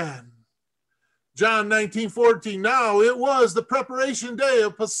 behold the man. John 19:14, now it was the preparation day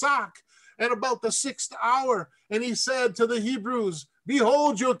of Pesach, and about the 6th hour, and he said to the Hebrews,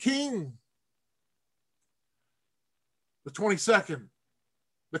 behold your king. The 22nd,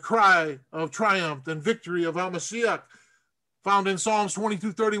 the cry of triumph and victory of HaMashaich, found in Psalms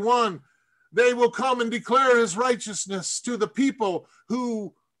 22:31. They will come and declare his righteousness to the people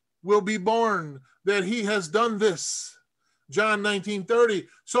who will be born, that he has done this. John 19:30.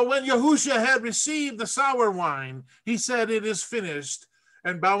 So when Yahusha had received the sour wine, he said, it is finished.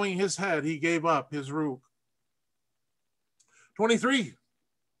 And bowing his head, he gave up his robe. 23.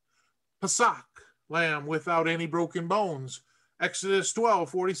 Pesach, lamb without any broken bones. Exodus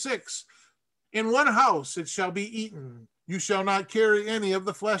 12:46. In one house it shall be eaten. You shall not carry any of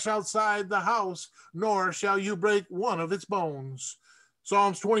the flesh outside the house, nor shall you break one of its bones.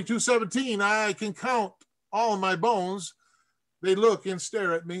 Psalms 22:17, I can count all my bones. They look and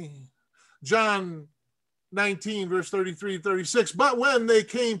stare at me. John 19, verse 33-36, but when they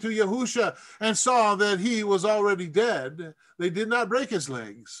came to Yahusha and saw that he was already dead, they did not break his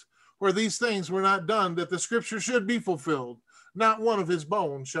legs. For these things were not done, that the scripture should be fulfilled. Not one of his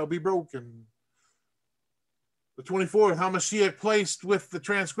bones shall be broken. The 24th, HaMashaich placed with the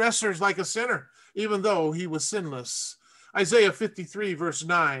transgressors like a sinner, even though he was sinless. Isaiah 53, verse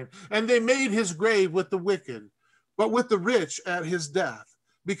 9, and they made his grave with the wicked, but with the rich at his death,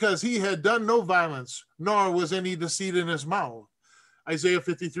 because he had done no violence, nor was any deceit in his mouth. Isaiah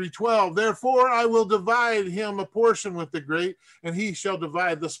 53:12, therefore I will divide him a portion with the great, and he shall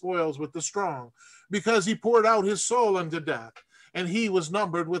divide the spoils with the strong, because he poured out his soul unto death, and he was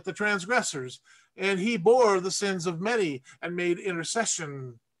numbered with the transgressors. And he bore the sins of many and made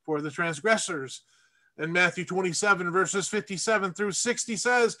intercession for the transgressors. And Matthew 27, verses 57-60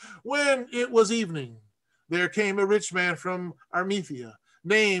 says, when it was evening, there came a rich man from Arimathea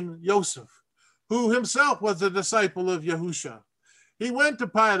named Joseph, who himself was a disciple of Yahusha. He went to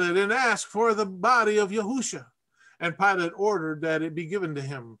Pilate and asked for the body of Yahusha, and Pilate ordered that it be given to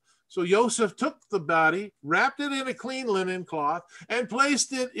him. So Joseph took the body, wrapped it in a clean linen cloth, and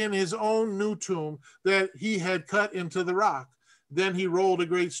placed it in his own new tomb that he had cut into the rock. Then he rolled a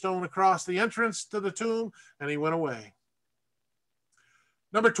great stone across the entrance to the tomb, and he went away.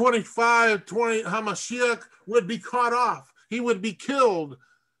 Number 25, HaMashaich would be cut off. He would be killed,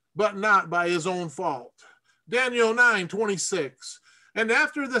 but not by his own fault. Daniel 9:26. And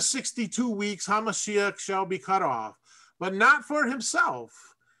after the 62 weeks, HaMashaich shall be cut off, but not for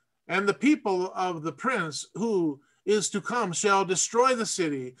himself. And the people of the prince who is to come shall destroy the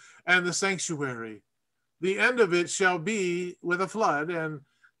city and the sanctuary. The end of it shall be with a flood, and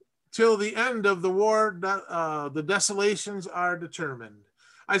till the end of the war, the desolations are determined.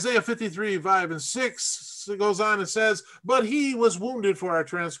 Isaiah 53, 5 and 6 goes on and says, but he was wounded for our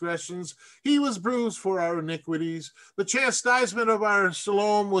transgressions. He was bruised for our iniquities. The chastisement of our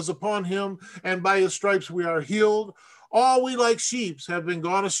shalom was upon him, and by his stripes we are healed. All we like sheep have been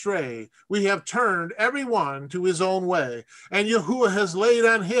gone astray. We have turned every one to his own way, and Yahuah has laid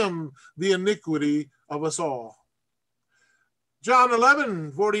on him the iniquity of us all. John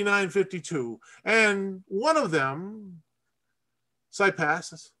 11, 49, 52. And one of them,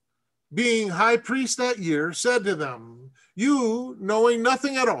 Sipas, being high priest that year, said to them, you, knowing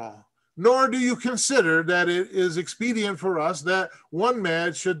nothing at all, nor do you consider that it is expedient for us that one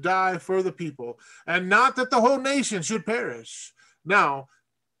man should die for the people, and not that the whole nation should perish. Now,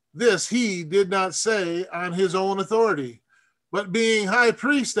 this he did not say on his own authority, but being high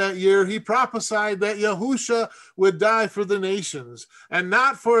priest that year, he prophesied that Yahusha would die for the nations, and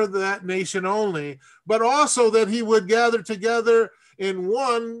not for that nation only, but also that he would gather together in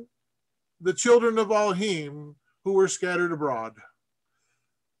one the children of Elohim who were scattered abroad.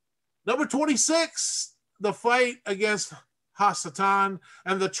 Number 26, the fight against Hasatan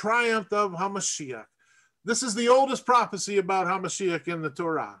and the triumph of HaMashaich. This is the oldest prophecy about HaMashaich in the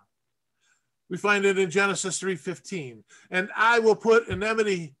Torah. We find it in Genesis 3:15. And I will put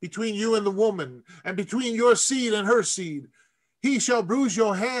enmity between you and the woman, and between your seed and her seed. He shall bruise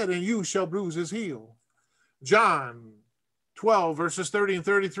your head, and you shall bruise his heel. John 12, verses 30 and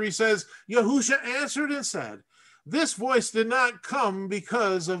 33 says, Yahusha answered and said, this voice did not come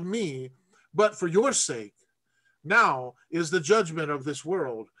because of me, but for your sake. Now is the judgment of this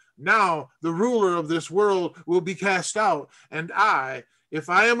world. Now the ruler of this world will be cast out, and I, if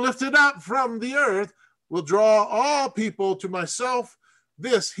I am lifted up from the earth, will draw all people to myself.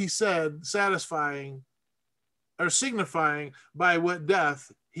 This he said, satisfying or signifying by what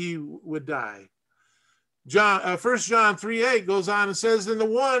death he would die. 1 John 3:8 goes on and says, and the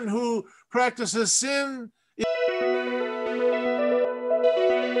one who practices sin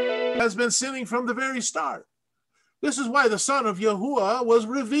has been sinning from the very start. This is why the Son of Yahuah was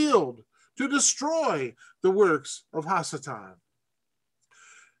revealed, to destroy the works of Hasatan.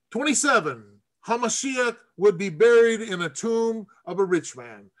 27, HaMashaich would be buried in a tomb of a rich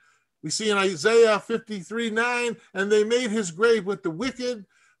man. We see in Isaiah 53:9, and they made his grave with the wicked,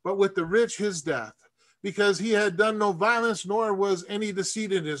 but with the rich his death, because he had done no violence, nor was any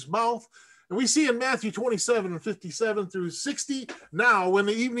deceit in his mouth. And we see in Matthew 27, 57 through 60, now when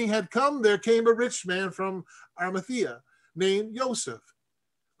the evening had come, there came a rich man from Arimathea named Joseph,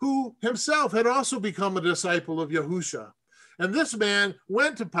 who himself had also become a disciple of Yahusha. And this man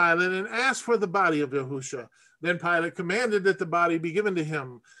went to Pilate and asked for the body of Yahusha. Then Pilate commanded that the body be given to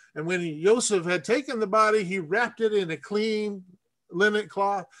him. And when Joseph had taken the body, he wrapped it in a clean linen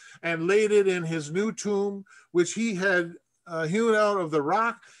cloth and laid it in his new tomb, which he had hewn out of the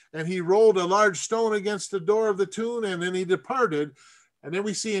rock. And he rolled a large stone against the door of the tomb, and then he departed. And then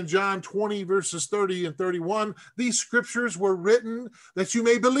we see in John 20, verses 30 and 31, these scriptures were written that you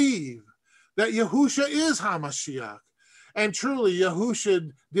may believe that Yahusha is HaMashaich. And truly,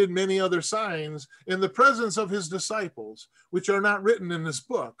 Yahusha did many other signs in the presence of his disciples, which are not written in this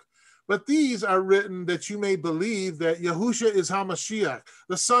book. But these are written that you may believe that Yahusha is HaMashaich,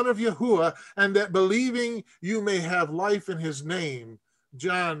 the Son of Yahuah, and that believing you may have life in his name.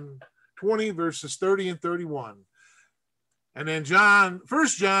 John 20, verses 30 and 31. And then 1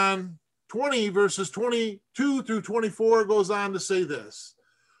 John 20, verses 22 through 24 goes on to say this.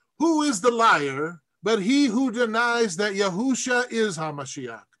 Who is the liar but he who denies that Yahusha is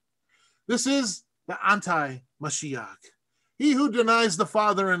HaMashaich? This is the anti-Mashiach. He who denies the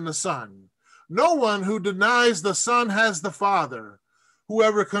Father and the Son. No one who denies the Son has the Father.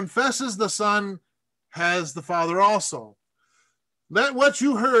 Whoever confesses the Son has the Father also. Let what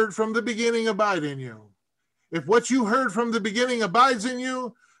you heard from the beginning abide in you. If what you heard from the beginning abides in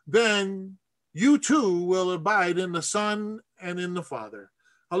you, then you too will abide in the Son and in the Father.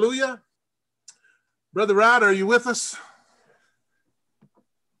 Hallelujah. Brother Rod, are you with us?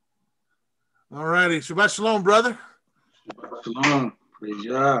 All righty. Shabbat Shalom, brother. Shabbat Shalom. Praise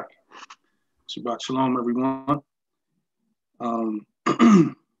Yah. Shabbat Shalom, everyone.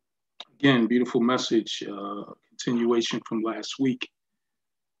 Again, beautiful message, continuation from last week.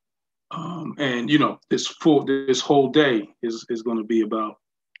 And, you know, this whole day is going to be about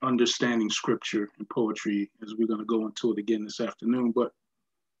understanding scripture and poetry, as we're going to go into it again this afternoon. But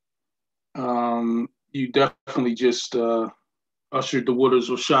you definitely just ushered the waters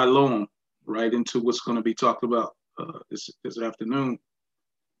of Shalom right into what's going to be talked about this afternoon.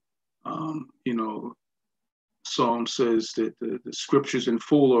 You know, Psalm says that the scriptures in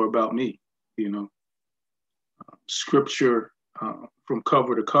full are about me. You know, scripture from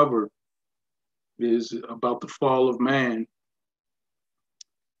cover to cover is about the fall of man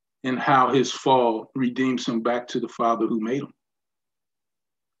and how his fall redeems him back to the Father who made him.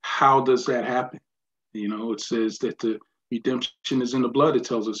 How does that happen? You know, it says that the redemption is in the blood, it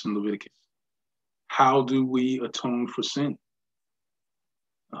tells us in Leviticus. How do we atone for sin?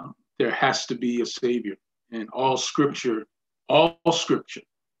 There has to be a savior, and all scripture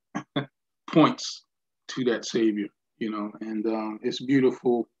points to that savior, you know, and it's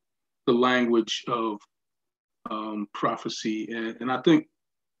beautiful, the language of prophecy. And I think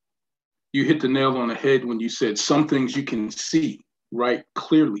you hit the nail on the head when you said some things you can see right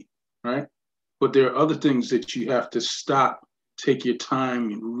clearly, right? But there are other things that you have to stop, take your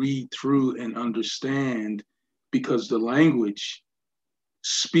time and read through and understand, because the language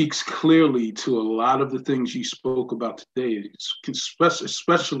speaks clearly to a lot of the things you spoke about today,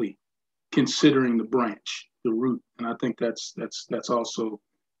 especially considering the branch, the root. And I think that's also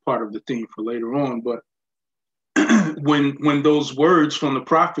part of the theme for later on. But when those words from the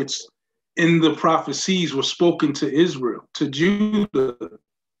prophets in the prophecies were spoken to Israel, to Judah,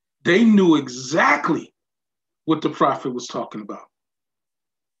 they knew exactly what the prophet was talking about,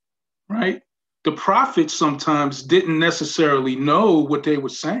 right? The prophets sometimes didn't necessarily know what they were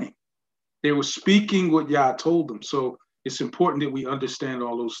saying. They were speaking what Yah told them. So it's important that we understand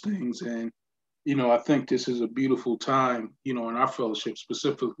all those things. And, you know, I think this is a beautiful time, you know, in our fellowship,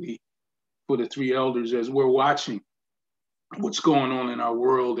 specifically for the three elders, as we're watching what's going on in our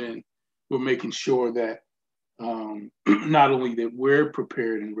world, and we're making sure that not only that we're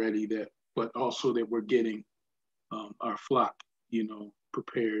prepared and ready, but also that we're getting our flock, you know,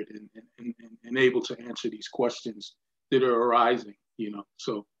 prepared and able to answer these questions that are arising, you know.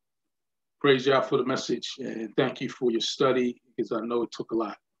 So praise Yah for the message, and thank you for your study, because I know it took a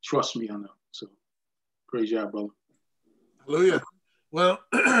lot. Trust me, I know. So praise Yah, brother. Hallelujah. Well,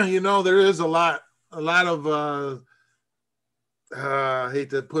 you know, there is a lot of I hate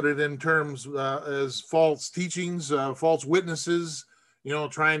to put it in terms as false teachings, false witnesses, you know,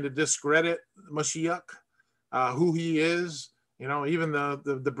 trying to discredit Mashiach, who he is, you know, even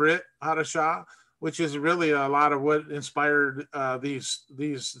the Brit Hadashah, which is really a lot of what inspired these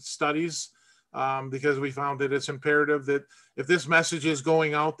studies, because we found that it's imperative that if this message is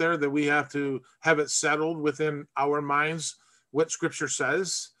going out there, that we have to have it settled within our minds what Scripture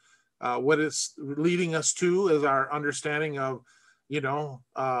says, what it's leading us to is our understanding of, you know,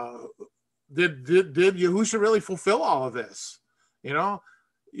 did Yahusha really fulfill all of this? You know,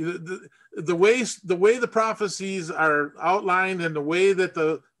 the way the prophecies are outlined and the way that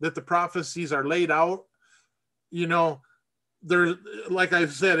the prophecies are laid out, you know, they're, like I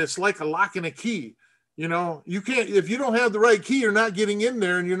said, it's like a lock and a key. You know, you can't, if you don't have the right key, you're not getting in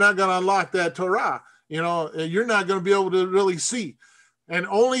there, and you're not going to unlock that Torah. You know, you're not going to be able to really see. And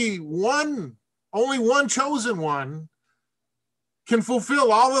only one chosen one can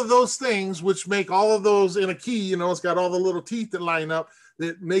fulfill all of those things, which make all of those in a key. You know, it's got all the little teeth that line up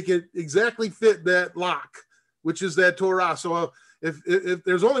that make it exactly fit that lock, which is that Torah. So if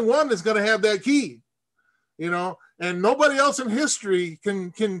there's only one that's going to have that key, you know, and nobody else in history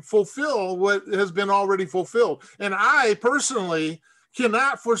can fulfill what has been already fulfilled. And I personally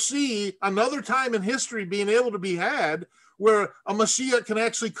cannot foresee another time in history being able to be had where a Mashiach can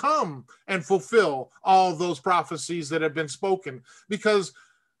actually come and fulfill all those prophecies that have been spoken, because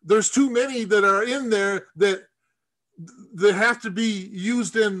there's too many that are in there that have to be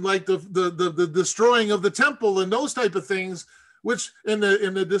used in, like the destroying of the temple and those type of things, which in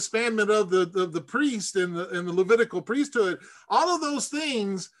the disbandment of the priest in the Levitical priesthood, all of those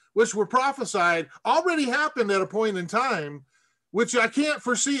things which were prophesied already happened at a point in time, which I can't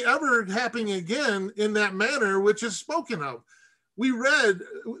foresee ever happening again in that manner which is spoken of. We read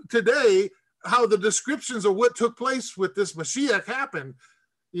today how the descriptions of what took place with this Mashiach happened,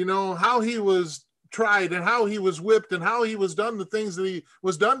 you know, how he was tried and how he was whipped and how he was done, the things that he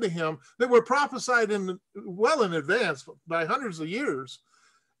was done to him that were prophesied well in advance by hundreds of years,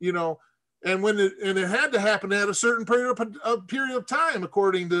 you know, and it had to happen at a certain period of time,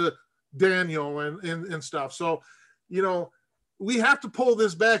 according to Daniel and stuff. So, you know, we have to pull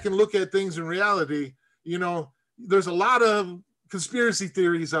this back and look at things in reality. You know, there's a lot of conspiracy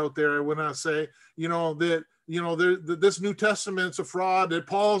theories out there when I say, you know, that this New Testament's a fraud, that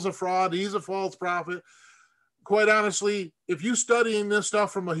Paul's a fraud, he's a false prophet. Quite honestly, if you're studying this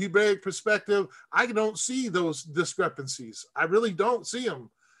stuff from a Hebraic perspective, I don't see those discrepancies. I really don't see them.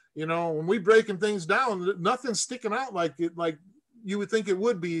 When we breaking things down, nothing's sticking out like you would think it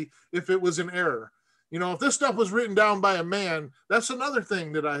would be if it was an error. If this stuff was written down by a man, that's another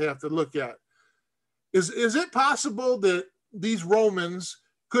thing that I have to look at. Is it possible that these Romans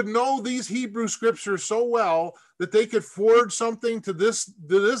could know these Hebrew scriptures so well that they could forward something to this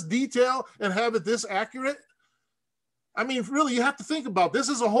detail and have it this accurate? I mean, really, you have to think about this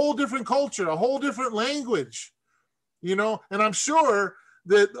is a whole different culture, a whole different language, and I'm sure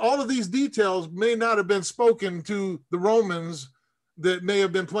that all of these details may not have been spoken to the Romans that may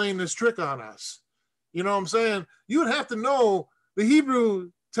have been playing this trick on us. You know what I'm saying? You would have to know the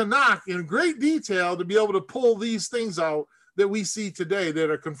Hebrew Tanakh in great detail to be able to pull these things out that we see today that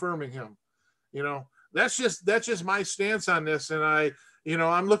are confirming him. That's just my stance on this. And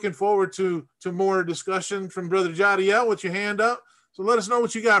I'm looking forward to more discussion from Brother Jadiel with your hand up. So let us know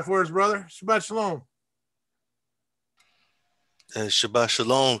what you got for us, brother. Shabbat Shalom. Shabbat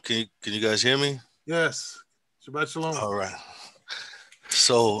Shalom. Can you guys hear me? Yes. Shabbat Shalom. All right.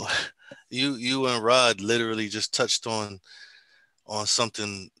 So you and Rod literally just touched on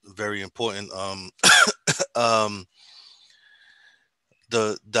something very important.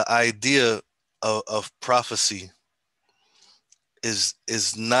 The idea of prophecy is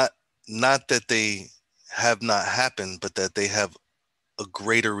not that they have not happened, but that they have a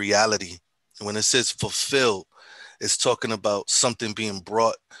greater reality. When it says fulfilled, it's talking about something being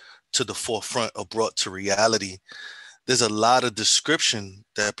brought to the forefront or brought to reality. There's a lot of description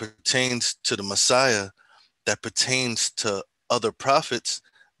that pertains to the Messiah, that pertains to other prophets,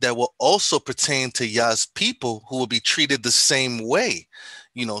 that will also pertain to Yah's people who will be treated the same way.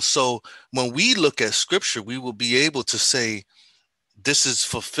 So when we look at scripture, we will be able to say, this is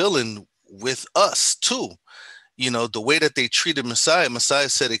fulfilling with us too. The way that they treated Messiah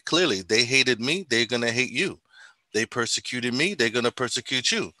said it clearly. They hated me, they're going to hate you. They persecuted me, they're going to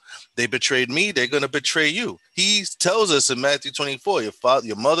persecute you. They betrayed me, they're going to betray you. He tells us in Matthew 24, your father,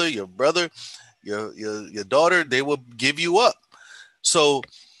 your mother, your brother, your daughter, they will give you up. So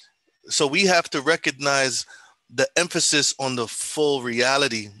we have to recognize the emphasis on the full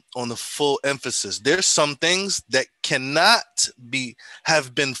reality, on the full emphasis. There's some things that cannot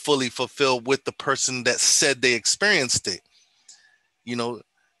have been fully fulfilled with the person that said they experienced it.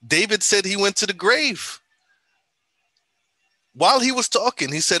 David said he went to the grave. While he was talking,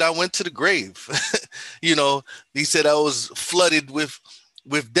 he said, I went to the grave. He said, I was flooded with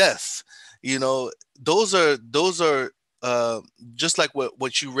death. Those are just like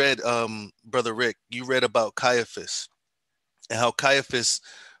what you read, Brother Rick, you read about Caiaphas and how Caiaphas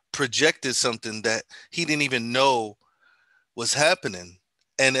projected something that he didn't even know was happening.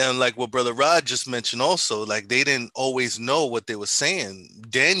 And like what Brother Rod just mentioned also, like they didn't always know what they were saying.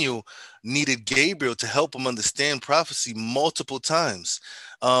 Daniel needed Gabriel to help him understand prophecy multiple times.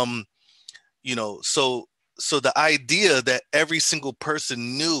 So the idea that every single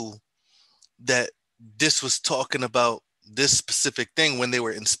person knew that this was talking about this specific thing when they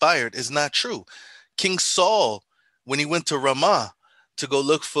were inspired is not true. King Saul, when he went to Ramah to go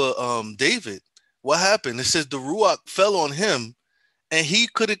look for David, what happened? It says the Ruach fell on him and he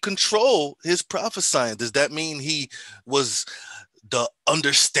couldn't control his prophesying. Does that mean he was the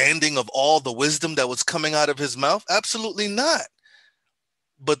understanding of all the wisdom that was coming out of his mouth? Absolutely not.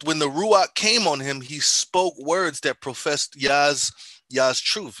 But when the Ruach came on him, he spoke words that professed Yah's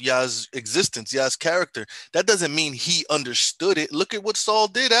truth, Yah's existence, Yah's character. That doesn't mean he understood it. Look at what Saul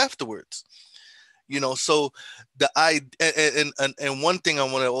did afterwards. So and one thing I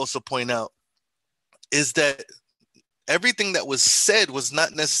want to also point out is that everything that was said was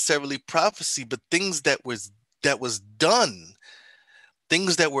not necessarily prophecy, but things that was done.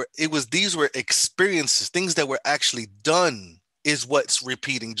 Things that these were experiences, things that were actually done is what's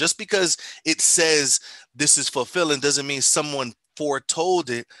repeating. Just because it says this is fulfilling doesn't mean someone foretold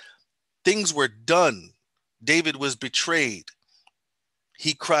it. Things were done. David was betrayed.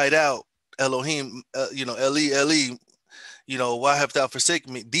 He cried out, Elohim, Eli, Eli, why have thou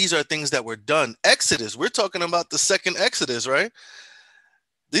forsaken me? These are things that were done. Exodus, we're talking about the second Exodus, right?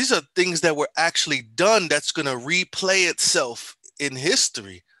 These are things that were actually done that's going to replay itself in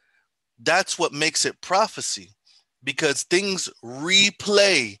history. That's what makes it prophecy, because things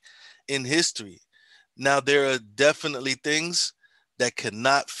replay in history. Now, there are definitely things that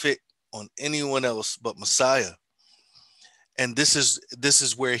cannot fit on anyone else but Messiah. And this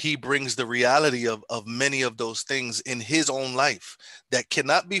is where he brings the reality of many of those things in his own life that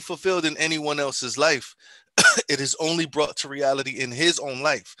cannot be fulfilled in anyone else's life it is only brought to reality in his own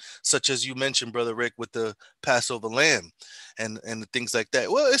life, such as you mentioned, Brother Rick, with the Passover lamb and things like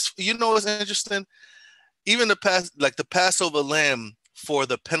that. Well, it's, you know, it's interesting. Even the Passover lamb for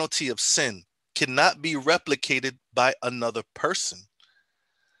the penalty of sin cannot be replicated by another person.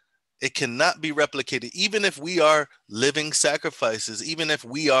 It cannot be replicated. Even if we are living sacrifices, even if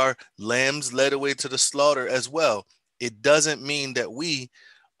we are lambs led away to the slaughter as well, it doesn't mean that we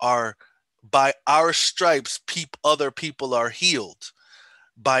are, by our stripes, other people are healed.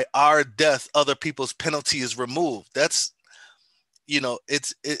 By our death, other people's penalty is removed. That's, you know,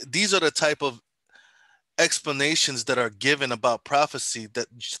 these are the type of explanations that are given about prophecy that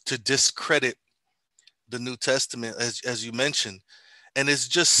to discredit the New Testament, as you mentioned. And it's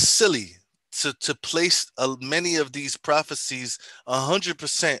just silly to place many of these prophecies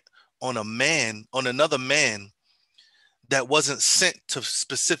 100% on another man that wasn't sent to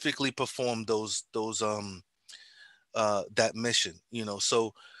specifically perform that mission, you know.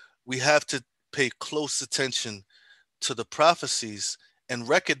 So we have to pay close attention to the prophecies and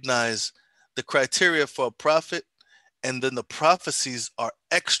recognize the criteria for a prophet, and then the prophecies are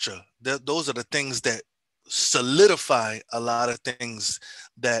extra. Those are the things that solidify a lot of things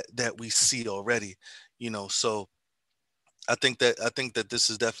that we see already, you know. So I think that this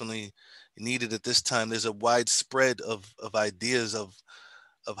is definitely needed at this time. There's a widespread of ideas of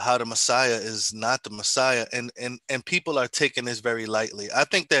how the Messiah is not the Messiah, and people are taking this very lightly. I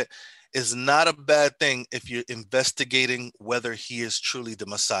think that is not a bad thing if you're investigating whether he is truly the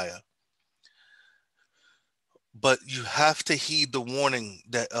Messiah. But you have to heed the warning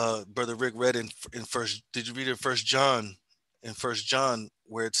that Brother Rick read in first. Did you read it First John,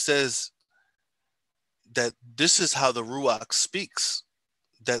 where it says that this is how the Ruach speaks,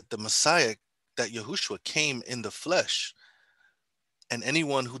 that the Messiah, that Yahusha came in the flesh, and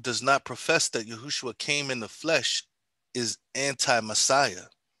anyone who does not profess that Yahusha came in the flesh is anti-Messiah.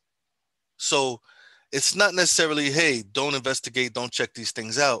 So it's not necessarily, hey, don't investigate, don't check these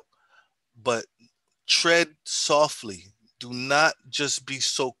things out, but tread softly. Do not just be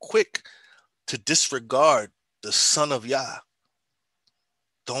so quick to disregard the Son of Yah.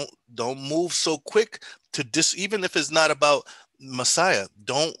 Don't move so quick to even if it's not about Messiah.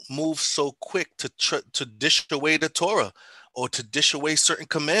 Don't move so quick to dish away the Torah, or to dish away certain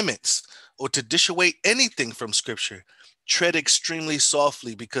commandments, or to dish away anything from Scripture. Tread extremely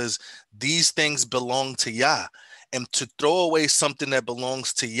softly, because these things belong to Yah, and to throw away something that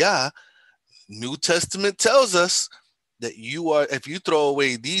belongs to Yah, New Testament tells us that if you throw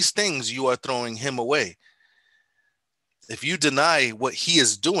away these things, you are throwing him away. If you deny what he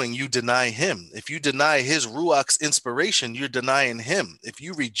is doing, you deny him. If you deny his Ruach's inspiration, you're denying him. If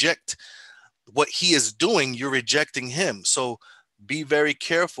you reject what he is doing, you're rejecting him. So be very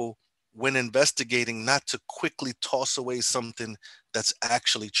careful when investigating, not to quickly toss away something that's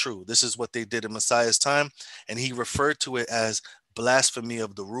actually true. This is what they did in Messiah's time, and he referred to it as blasphemy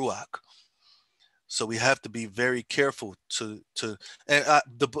of the Ruach. So we have to be very careful and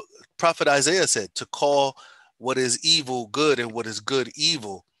the prophet Isaiah said to call what is evil good and what is good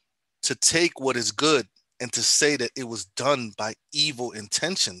evil, to take what is good and to say that it was done by evil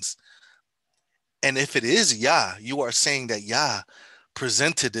intentions. And if it is Yah, you are saying that Yah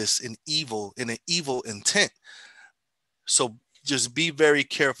presented this in an evil intent. So just be very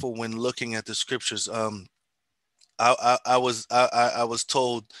careful when looking at the scriptures. I was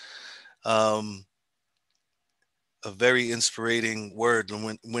told a very inspiring word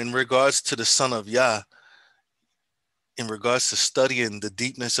when regards to the Son of Yah, in regards to studying the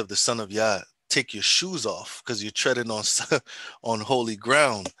deepness of the Son of Yah. Take your shoes off, because you're treading on holy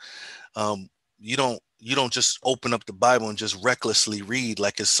ground. You don't just open up the Bible and just recklessly read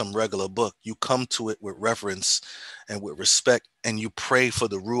like it's some regular book. You come to it with reverence and with respect, and you pray for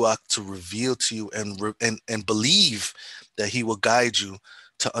the Ruach to reveal to you and believe that he will guide you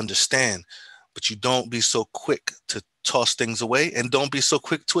to understand. But you don't be so quick to toss things away, and don't be so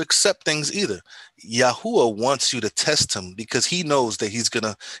quick to accept things either. Yahuah wants you to test him, because he knows that he's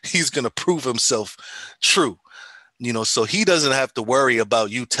gonna prove himself true. You know, so he doesn't have to worry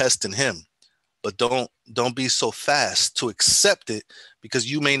about you testing him. But don't be so fast to accept it, because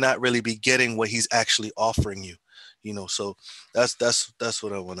you may not really be getting what he's actually offering you. You know, so that's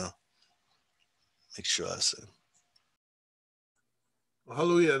what I want to make sure I say. Well,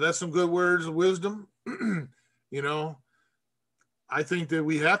 hallelujah. That's some good words of wisdom. You know, I think that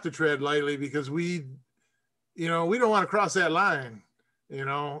we have to tread lightly, because we don't want to cross that line, you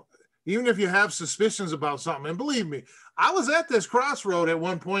know, even if you have suspicions about something. And believe me, I was at this crossroad at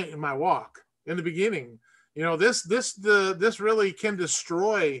one point in my walk in the beginning. You know, this really can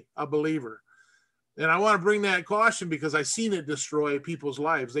destroy a believer. And I want to bring that caution because I've seen it destroy people's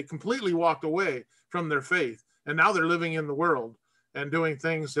lives. They completely walked away from their faith, and now they're living in the world and doing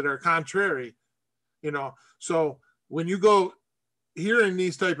things that are contrary, you know. So when you go hearing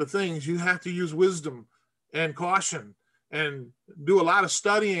these type of things, you have to use wisdom and caution and do a lot of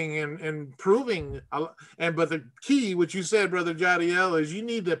studying and proving. But the key, what you said, Brother Jadiel, is you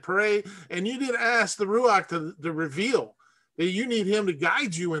need to pray and you need to ask the Ruach to reveal that you need him to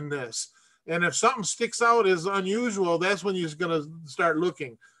guide you in this. And if something sticks out as unusual, that's when you're going to start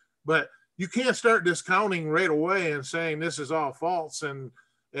looking. But you can't start discounting right away and saying this is all false. And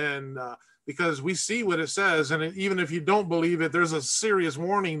because we see what it says. And even if you don't believe it, there's a serious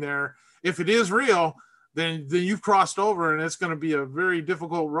warning there. If it is real, then you've crossed over, and it's going to be a very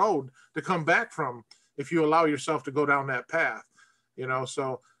difficult road to come back from if you allow yourself to go down that path, you know.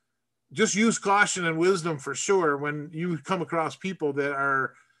 So just use caution and wisdom for sure when you come across people that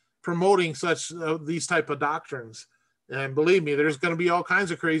are promoting such these type of doctrines. And believe me, there's going to be all kinds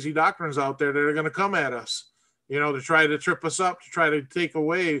of crazy doctrines out there that are going to come at us, you know, to try to trip us up, to try to take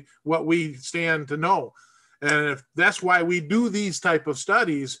away what we stand to know. And if that's why we do these type of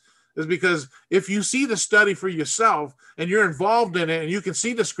studies, is because if you see the study for yourself and you're involved in it and you can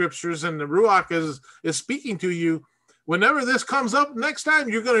see the scriptures and the Ruach is speaking to you, whenever this comes up next time,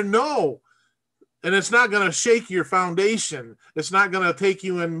 you're going to know. And it's not going to shake your foundation. It's not going to take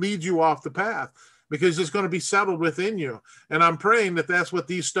you and lead you off the path because it's going to be settled within you. And I'm praying that that's what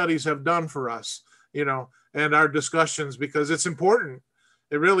these studies have done for us, you know, and our discussions, because it's important.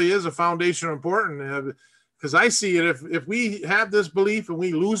 It really is a foundation important. Because I see it, if we have this belief and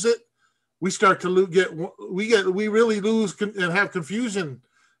we lose it, we start to we really lose and have confusion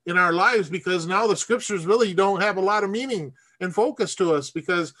in our lives, because now the scriptures really don't have a lot of meaning and focus to us.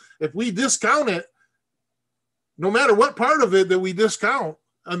 Because if we discount it, no matter what part of it that we discount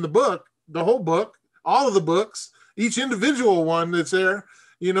on the book, the whole book, all of the books, each individual one that's there,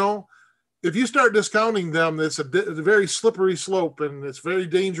 you know, if you start discounting them, it's a very slippery slope and it's very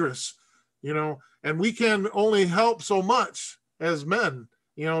dangerous, you know. And we can only help so much as men,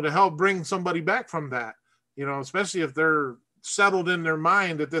 you know, to help bring somebody back from that, you know, especially if they're settled in their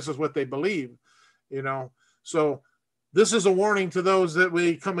mind that this is what they believe, you know. So this is a warning to those that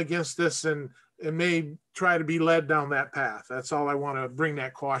we come against this and may try to be led down that path. That's all I want to bring,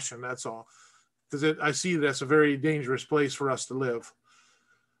 that caution. That's all. Because I see that's a very dangerous place for us to live.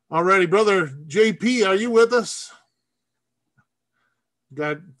 Alrighty, Brother JP, are you with us?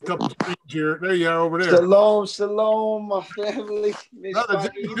 Got a couple of things here. There you are over there. Shalom, shalom, my family.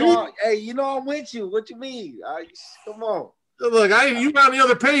 Brother, you know, hey, you know I'm with you. What you mean? Come on. Look, you on the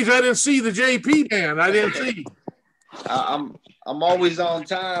other page. I didn't see the JP man. I didn't see. I'm always on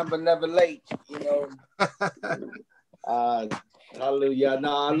time, but never late. You know. Hallelujah.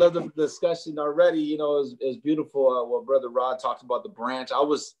 No, I love the discussion already. You know, it's beautiful. What Brother Rod talked about the branch. I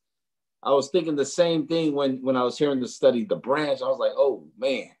was thinking the same thing when I was hearing the study, the branch. I was like, oh,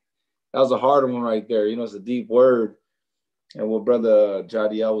 man, that was a hard one right there. You know, it's a deep word. And what Brother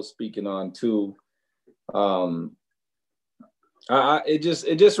Jadiel was speaking on, too.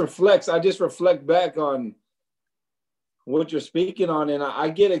 It just reflects. I just reflect back on what you're speaking on. And I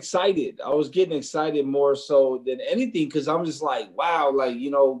get excited. I was getting excited more so than anything because I'm just like, wow, like, you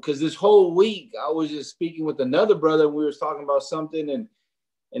know, because this whole week I was just speaking with another brother. We were talking about something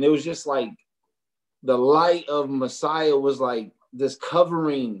and it was just like the light of Messiah was like this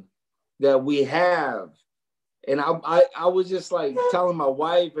covering that we have. And I was just like telling my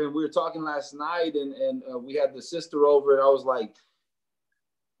wife, and we were talking last night, and we had the sister over, and I was like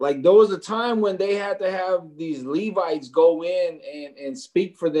there was a time when they had to have these Levites go in and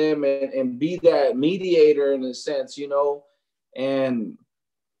speak for them and be that mediator in a sense, you know, and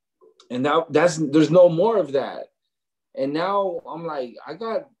there's no more of that. And now I'm like, I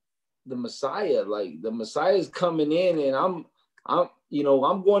got the Messiah, like the Messiah is coming in, and I'm you know,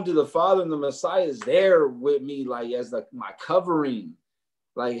 I'm going to the Father, and the Messiah is there with me, like as my covering.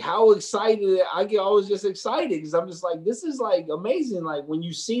 Like how excited I get! I was just excited because I'm just like, this is like amazing. Like when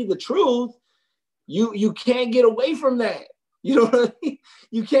you see the truth, you can't get away from that. You know what I mean?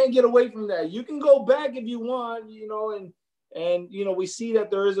 You can't get away from that. You can go back if you want, you know, and you know, we see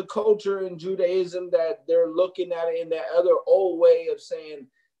that there is a culture in Judaism that they're looking at it in that other old way of saying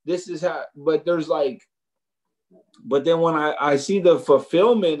this is how, but there's like, but then when I see the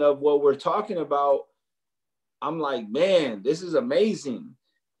fulfillment of what we're talking about, I'm like, man, this is amazing.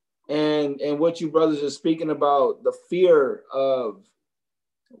 And what you brothers are speaking about, the fear of,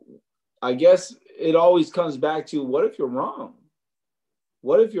 I guess it always comes back to, what if you're wrong?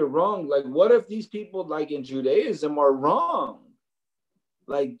 What if you're wrong? Like, what if these people like in Judaism are wrong?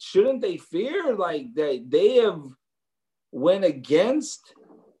 like, shouldn't they fear like that they have went against,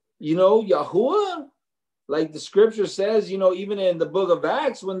 you know, Yahuah? Like the scripture says, you know, even in the book of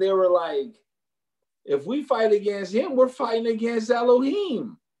Acts, when they were like, if we fight against him, we're fighting against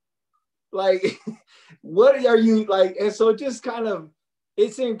Elohim. Like, what are you like? And so it just kind of,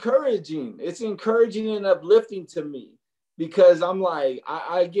 it's encouraging. It's encouraging and uplifting to me, because I'm like,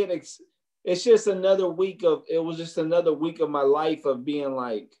 I get, it's just another week of, it was just another week of my life of being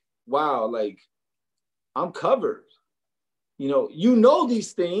like, wow, like I'm covered. You know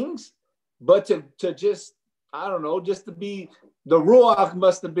these things, but to just, I don't know, just to be, the Ruach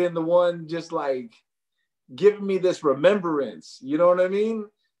must have been the one just like giving me this remembrance, you know what I mean?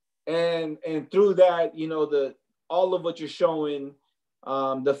 And through that, you know, all of what you're showing,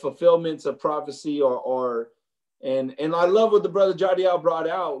 the fulfillments of prophecy and I love what the brother Jadiel brought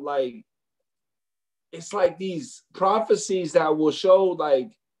out. Like, it's like these prophecies that will show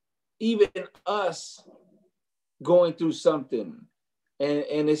like even us going through something.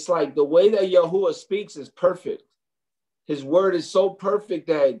 And it's like the way that Yahuah speaks is perfect. His word is so perfect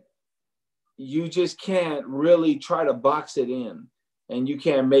that you just can't really try to box it in, and you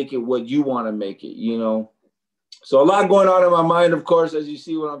can't make it what you want to make it, you know? So a lot going on in my mind, of course, as you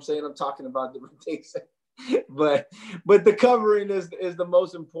see what I'm saying, I'm talking about different things, but the covering is the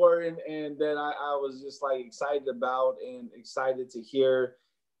most important. And that I was just like excited about and excited to hear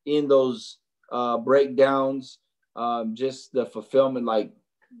in those breakdowns, just the fulfillment. Like,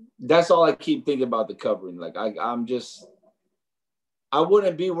 that's all I keep thinking about, the covering. Like I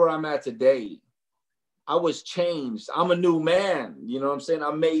wouldn't be where I'm at today. I was changed. I'm a new man. You know what I'm saying?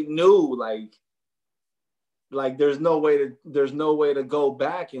 I'm made new. Like there's no way to go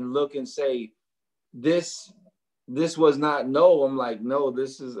back and look and say, this was not no. I'm like, no,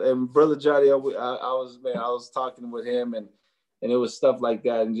 this is. And Brother Johnny, I was talking with him, and it was stuff like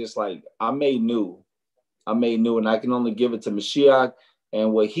that, and just like, I'm made new, and I can only give it to Mashiach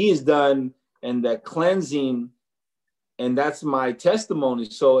and what he's done, and that cleansing, and that's my testimony.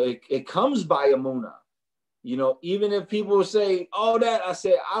 So it comes by Amunah. You know, even if people say, oh, that, I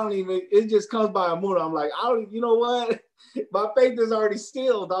say, I don't even, it just comes by Amunah. I'm like, you know what? My faith is already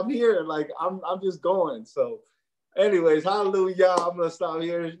sealed. I'm here. Like, I'm just going. So anyways, hallelujah. I'm going to stop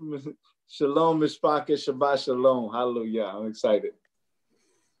here. Shalom, Mishpachah, Shabbat Shalom. Hallelujah. I'm excited.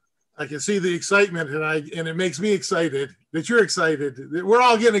 I can see the excitement, and it makes me excited that you're excited. We're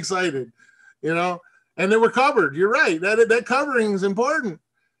all getting excited, you know, and then we're covered. You're right. That covering is important.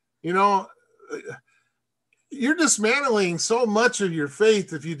 You know, you're dismantling so much of your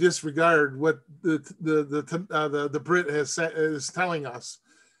faith if you disregard what the Brit is telling us.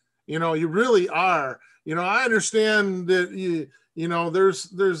 You know, you really are. You know, I understand that you know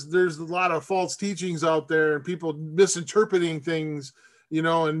there's a lot of false teachings out there and people misinterpreting things, you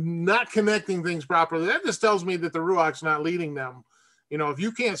know, and not connecting things properly. That just tells me that the Ruach's not leading them. You know, if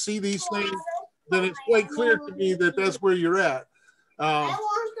you can't see these things, then it's quite clear to me that that's where you're at.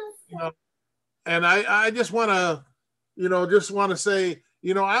 You know, and I just want to say,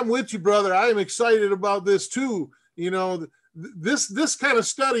 you know, I'm with you, brother. I am excited about this too. You know, this kind of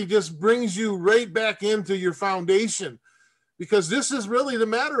study just brings you right back into your foundation, because this is really the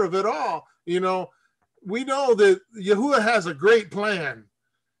matter of it all. You know, we know that Yahuah has a great plan.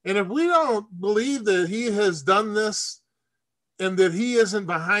 And if we don't believe that he has done this and that he isn't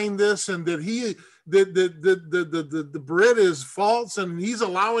behind this and that the Brit is false and he's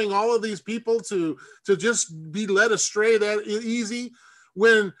allowing all of these people to just be led astray that easy,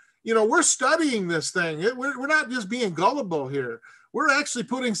 when, you know, we're studying this thing. We're not just being gullible here. We're actually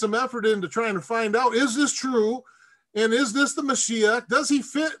putting some effort into trying to find out, is this true? And is this the Mashiach? Does he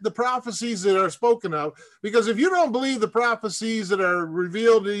fit the prophecies that are spoken of? Because if you don't believe the prophecies that are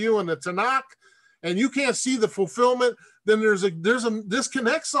revealed to you in the Tanakh and you can't see the fulfillment, then there's a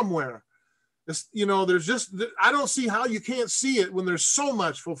disconnect somewhere. It's, you know, I don't see how you can't see it when there's so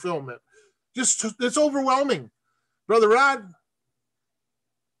much fulfillment. It's overwhelming. Brother Rod?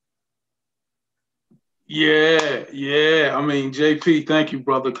 Yeah. I mean, JP, thank you,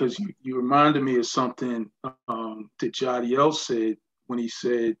 brother, because you reminded me of something that Jadiel said when he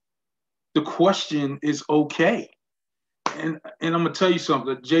said, the question is okay. And I'm going to tell you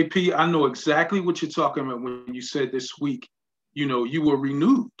something. JP, I know exactly what you're talking about when you said this week, you know, you were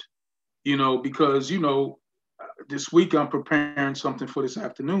renewed, you know, because, you know, this week I'm preparing something for this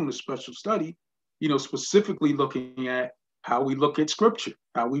afternoon, a special study, you know, specifically looking at how we look at scripture,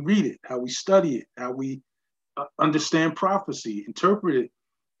 how we read it, how we study it, how we understand prophecy, interpret it.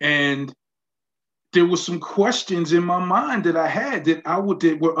 And there were some questions in my mind that I had that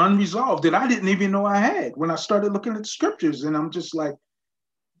were unresolved, that I didn't even know I had when I started looking at the scriptures. And I'm just like,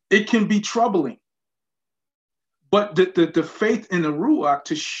 It can be troubling. But the faith in the Ruach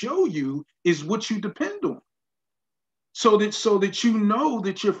to show you is what you depend on. So that you know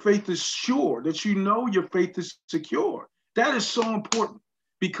that your faith is sure, that you know your faith is secure. That is so important,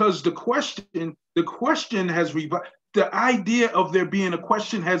 because the question has the idea of there being a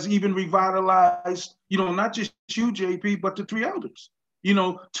question has even revitalized, not just you, JP, but the three elders,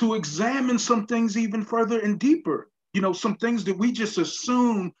 to examine some things even further and deeper, some things that we just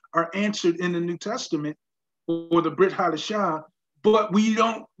assume are answered in the New Testament or the Brit Hadashah, but we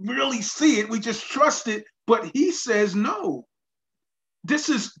don't really see it. We just trust it. But he says, no, this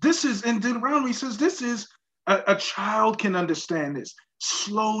is in Deuteronomy, he says, this is a child can understand this.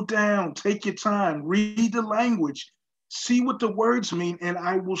 Slow down, take your time, read the language, see what the words mean, and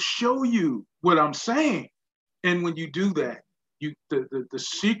I will show you what I'm saying. And when you do that, the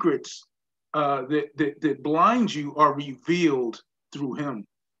secrets that blind you are revealed through him.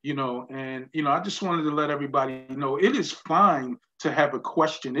 I just wanted to let everybody know it is fine to have a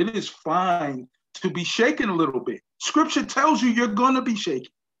question. It is fine to be shaken a little bit. Scripture tells you you're going to be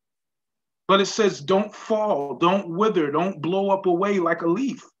shaken. But it says, don't fall, don't wither, don't blow up away like a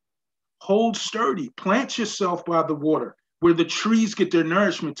leaf. Hold sturdy, plant yourself by the water where the trees get their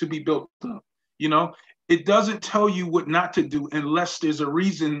nourishment to be built up. It doesn't tell you what not to do unless there's a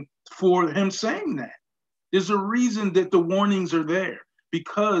reason for him saying that. There's a reason that the warnings are there,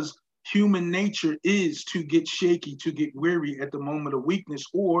 because human nature is to get shaky, to get weary at the moment of weakness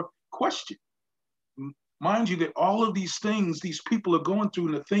or question. Mind you that all of these things these people are going through,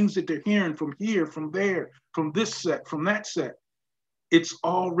 and the things that they're hearing from here, from there, from this sect, from that sect, it's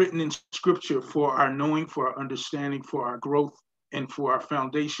all written in scripture for our knowing, for our understanding, for our growth, and for our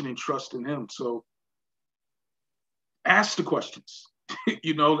foundation and trust in him. So ask the questions.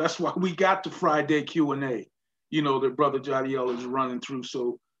 That's why we got the Friday Q&A, that Brother Jadiel is running through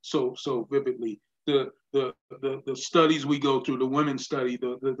so vividly. The studies we go through, the women's study,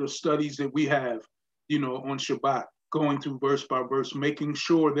 the studies that we have, on Shabbat, going through verse by verse, making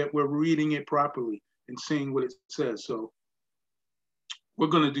sure that we're reading it properly and seeing what it says. So we're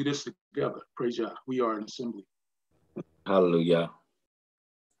going to do this together. Praise Yah. We are an assembly. Hallelujah.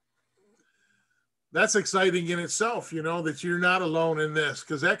 That's exciting in itself, that you're not alone in this,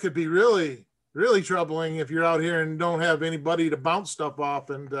 because that could be really, really troubling if you're out here and don't have anybody to bounce stuff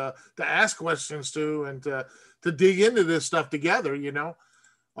off and to ask questions to, and to dig into this stuff together,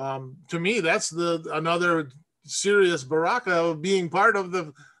 To me, that's another serious baraka of being part of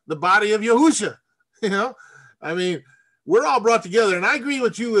the body of Yahusha. I mean, we're all brought together, and I agree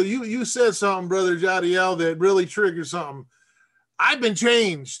with you. You said something, Brother Jadiel, that really triggered something. I've been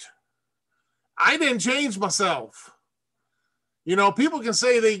changed. I didn't change myself. People can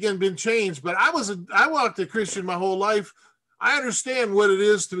say they can been changed, but I walked a Christian my whole life. I understand what it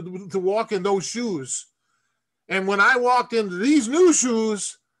is to walk in those shoes. And when I walked into these new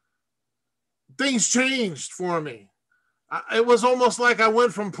shoes, things changed for me. It was almost like I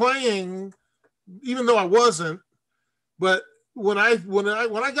went from playing, even though I wasn't, but when I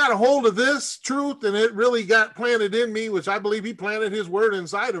got a hold of this truth and it really got planted in me, which I believe he planted his word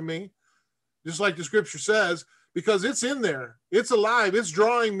inside of me, just like the scripture says, because it's in there, it's alive, it's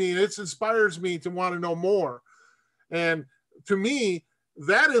drawing me, it inspires me to want to know more. And to me,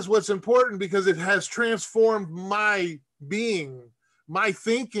 that is what's important, because it has transformed my being, my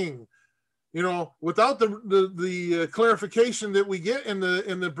thinking. Without the clarification that we get in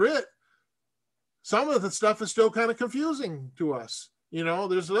the Brit, some of the stuff is still kind of confusing to us.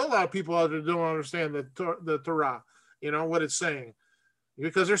 There's a lot of people out there that don't understand the Torah, what it's saying,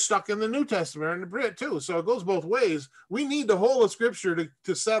 because they're stuck in the New Testament and the Brit too. So it goes both ways. We need the whole of Scripture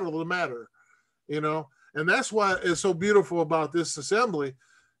to settle the matter, and that's why it's so beautiful about this assembly,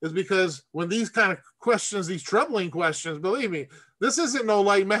 is because when these kind of questions, these troubling questions, believe me, this isn't no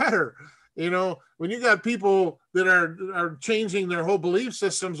light matter. When you got people that are changing their whole belief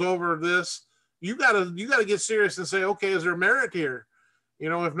systems over this, you gotta get serious and say, okay, is there merit here?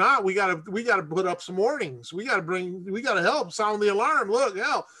 If not, we gotta put up some warnings. We gotta help sound the alarm. Look,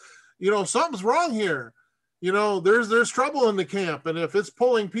 something's wrong here. There's trouble in the camp, and if it's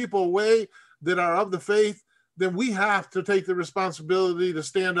pulling people away that are of the faith, then we have to take the responsibility to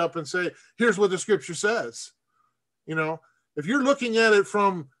stand up and say, here's what the scripture says. If you're looking at it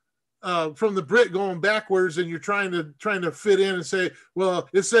from the Brit going backwards, and you're trying to fit in and say, well,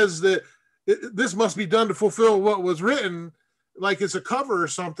 it says that this must be done to fulfill what was written, like it's a cover or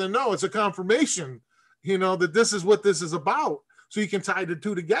something. No, it's a confirmation, that this is what this is about, so you can tie the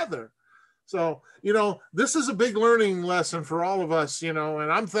two together. So, this is a big learning lesson for all of us, and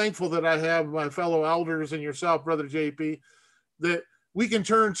I'm thankful that I have my fellow elders and yourself, Brother JP, that we can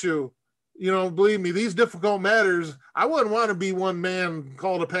turn to. You know, believe me, these difficult matters, I wouldn't want to be one man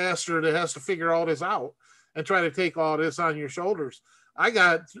called a pastor that has to figure all this out and try to take all this on your shoulders. I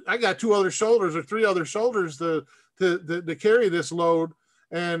got 2 other shoulders or 3 other shoulders to carry this load.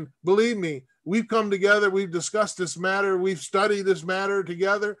 And believe me, we've come together, we've discussed this matter, we've studied this matter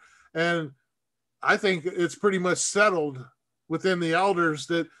together, and I think it's pretty much settled within the elders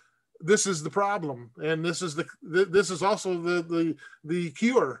that this is the problem, and this is also the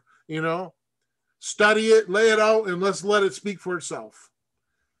cure. You know, study it, lay it out, and let's let it speak for itself.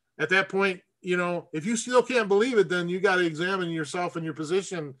 At that point, you know, if you still can't believe it, then you got to examine yourself and your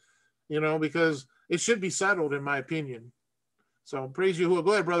position, you know, because it should be settled, in my opinion. So praise Yahuah.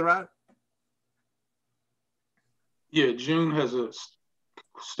 Go ahead, Brother Rod. Yeah, June has a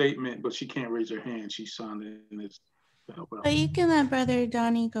statement, but she can't raise her hand. She signed in this to help out. But you can let Brother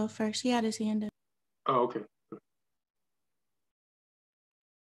Donnie go first. He had his hand up. Oh, okay.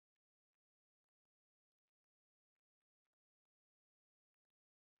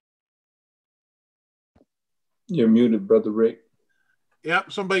 You're muted, Brother Rick.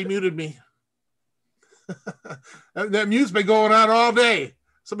 Yep, somebody muted me. that mute's been going on all day.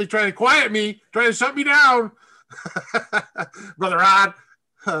 Somebody trying to quiet me, trying to shut me down. Brother Rod.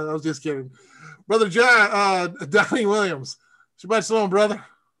 I was just kidding. Brother John, Donnie Williams. Shabbat Shalom, brother.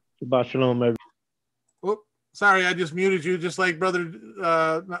 Shabbat Shalom, everybody. Oh, sorry, I just muted you, just like Brother.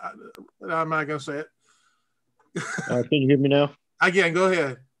 I'm not going to say it. Can you hear me now? I can. Go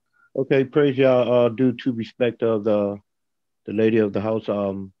ahead. Okay, praise y'all. Due to respect of the lady of the house,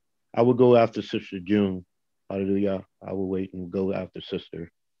 I will go after Sister June. Hallelujah. I will wait and go after Sister.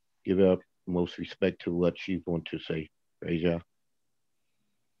 Give her most respect to what she's going to say. Praise y'all.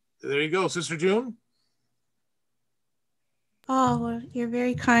 There you go, Sister June. Oh, well, you're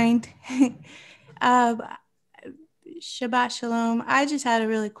very kind. Shabbat Shalom. I just had a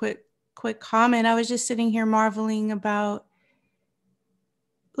really quick comment. I was just sitting here marveling about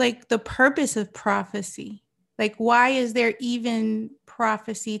like the purpose of prophecy. Like, why is there even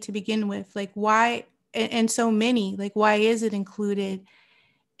prophecy to begin with? Like, why, and so many, like, why is it included?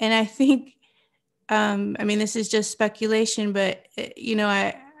 And I think, I mean, this is just speculation, but, you know,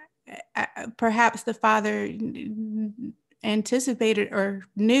 I perhaps the Father anticipated or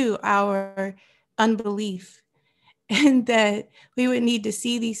knew our unbelief, and that we would need to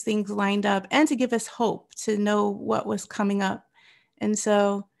see these things lined up and to give us hope to know what was coming up. And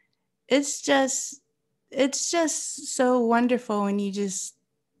so it's just so wonderful when you just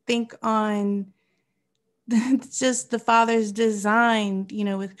think on just the Father's design, you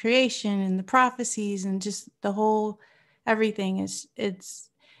know, with creation and the prophecies and just the whole everything.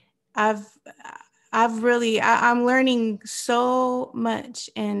 I'm learning so much,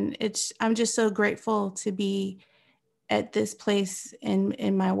 and I'm just so grateful to be at this place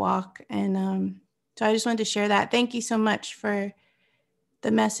in my walk. And so I just wanted to share that. Thank you so much for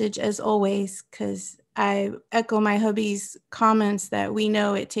the message, as always, because I echo my hubby's comments that we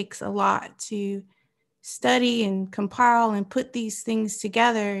know it takes a lot to study and compile and put these things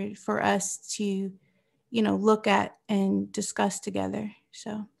together for us to, you know, look at and discuss together.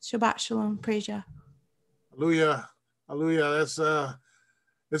 So Shabbat Shalom, praise Yah. Hallelujah. Hallelujah. That's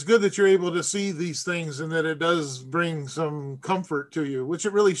it's good that you're able to see these things and that it does bring some comfort to you, which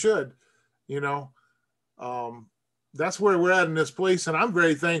it really should, you know. That's where we're at in this place, and I'm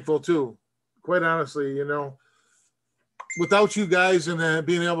very thankful too, quite honestly. You know, without you guys and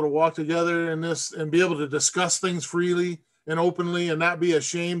being able to walk together in this and be able to discuss things freely and openly and not be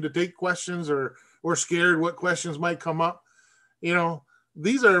ashamed to take questions or scared what questions might come up, you know,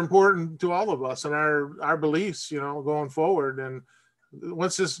 these are important to all of us and our beliefs, you know, going forward. And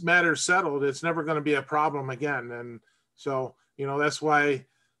once this matter is settled, it's never going to be a problem again. And so, you know, that's why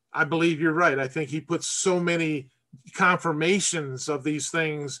I believe you're right. I think he puts so many confirmations of these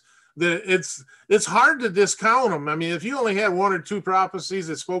things that it's hard to discount them. I mean, if you only had 1 or 2 prophecies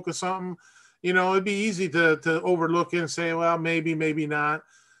that spoke of something, you know, it'd be easy to overlook it and say, well, maybe not.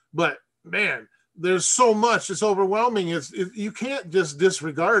 But man, there's so much, it's overwhelming. You can't just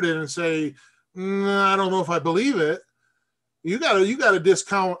disregard it and say, I don't know if I believe it. You got to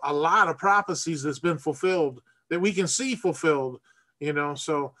discount a lot of prophecies that's been fulfilled, that we can see fulfilled, you know.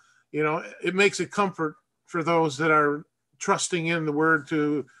 So, you know, it makes it comfort for those that are trusting in the word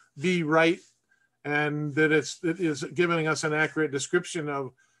to be right, and that it is giving us an accurate description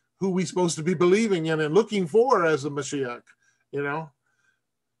of who we're supposed to be believing in and looking for as a Mashiach, you know.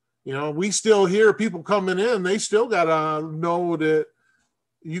 You know, we still hear people coming in, they still got to know that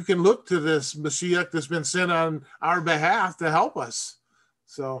you can look to this Mashiach that's been sent on our behalf to help us.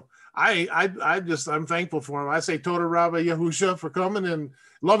 So I'm thankful for him. I say Toda Rabbi Yahusha for coming and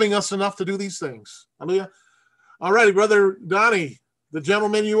loving us enough to do these things. Hallelujah. All righty, Brother Donnie, the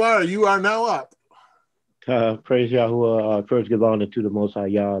gentleman you are now up. Praise Yahuah. First, give honor to the Most High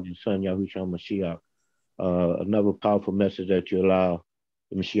Yah, the Son, Yahusha HaMashaich. Another powerful message that you allow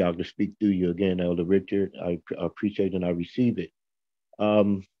the Mashiach to speak through you again, Elder Richard. I appreciate and I receive it.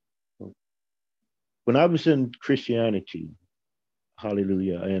 When I was in Christianity,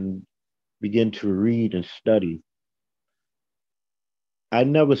 hallelujah, and began to read and study, I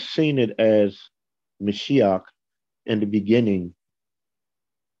never seen it as Mashiach in the beginning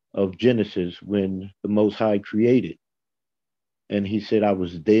of Genesis when the Most High created. And he said, I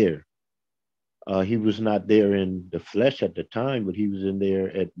was there. He was not there in the flesh at the time, but he was in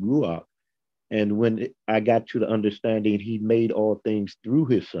there at Ruach. And when I got to the understanding, he made all things through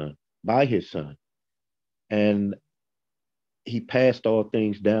his son, by his son. And he passed all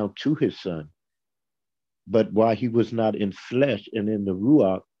things down to his son. But while he was not in flesh and in the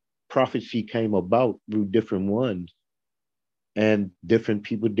Ruach, prophecy came about through different ones. And different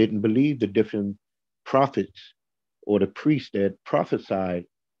people didn't believe the different prophets or the priests that prophesied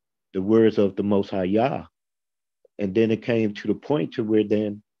the words of the Most High Yah. And then it came to the point to where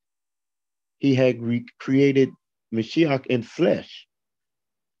then he had created Mashiach in flesh.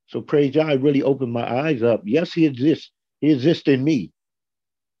 So praise Yah, it really opened my eyes up. Yes, he exists. He exists in me.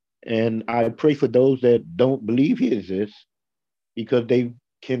 And I pray for those that don't believe he exists, because they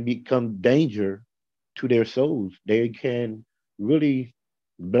can become danger to their souls. They can really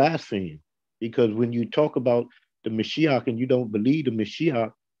blaspheme, because when you talk about the Mashiach and you don't believe the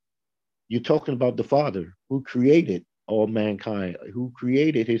Mashiach, you're talking about the Father who created all mankind, who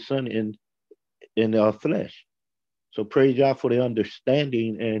created his son in our flesh. So praise Yah for the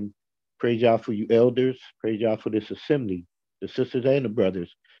understanding, and praise Yah for you elders, praise Yah for this assembly, the sisters and the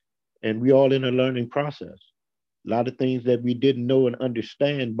brothers. And we all in a learning process. A lot of things that we didn't know and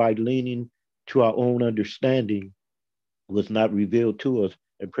understand by leaning to our own understanding was not revealed to us.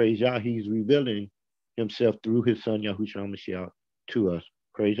 And praise Yah, he's revealing himself through his son, Yahusha HaMashiach, to us.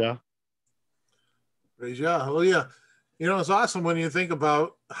 Praise Yah. Praise Yah. Hallelujah. You know, it's awesome when you think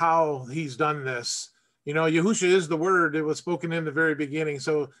about how he's done this. You know, Yahusha is the word that was spoken in the very beginning.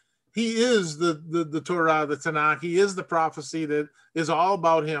 So he is the Torah, the Tanakh. He is the prophecy that is all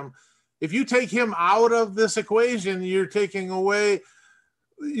about him. If you take him out of this equation, you're taking away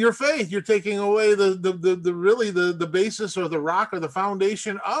your faith. You're taking away the basis or the rock or the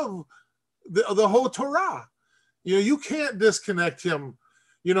foundation of the whole Torah. You know, you can't disconnect him.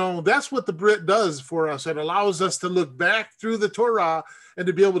 You know, that's what the Brit does for us. It allows us to look back through the Torah and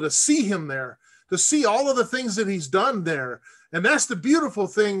to be able to see him there, to see all of the things that he's done there. And that's the beautiful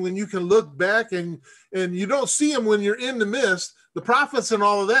thing, when you can look back and you don't see him when you're in the midst. The prophets and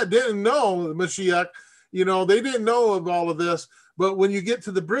all of that didn't know the Mashiach. You know, they didn't know of all of this. But when you get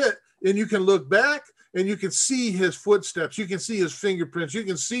to the Brit and you can look back and you can see his footsteps, you can see his fingerprints, you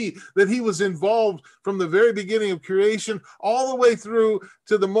can see that he was involved from the very beginning of creation all the way through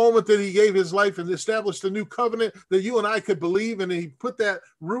to the moment that he gave his life and established a new covenant that you and I could believe. And he put that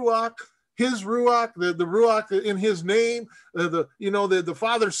Ruach, his Ruach, the Ruach in his name, the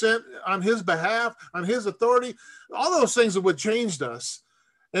Father sent on his behalf, on his authority. All those things are what changed us.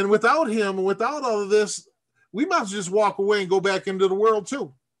 And without him, without all of this, we must just walk away and go back into the world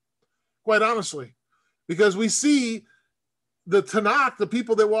too, quite honestly. Because we see the Tanakh, the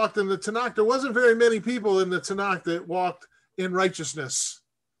people that walked in the Tanakh, there wasn't very many people in the Tanakh that walked in righteousness.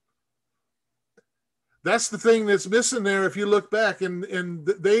 That's the thing that's missing there. If you look back, and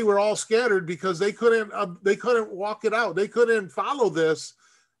they were all scattered because they couldn't walk it out. They couldn't follow this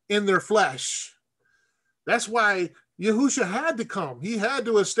in their flesh. That's why Yahusha had to come. He had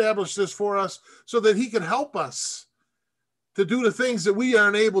to establish this for us so that he could help us to do the things that we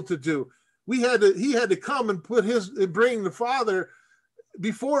aren't able to do. He had to come and bring the Father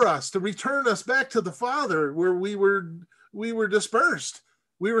before us, to return us back to the Father, where we were dispersed.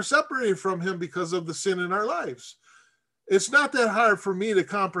 We were separated from him because of the sin in our lives. It's not that hard for me to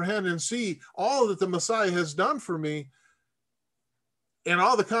comprehend and see all that the Messiah has done for me and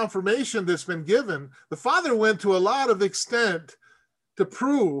all the confirmation that's been given. The Father went to a lot of extent to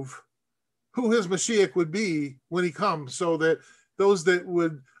prove who his Mashiach would be when he comes, so that those that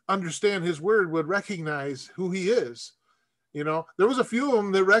would understand his word would recognize who he is. You know, there was a few of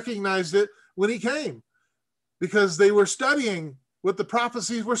them that recognized it when he came, because they were studying what the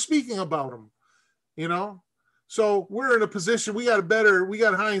prophecies were speaking about him, you know. So we're in a position, we got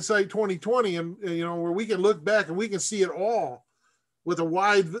hindsight 2020, and you know, where we can look back and we can see it all with a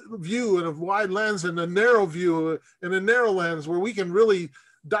wide view and a wide lens, and a narrow view and a narrow lens, where we can really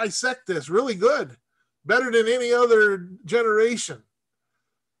dissect this really good, better than any other generation.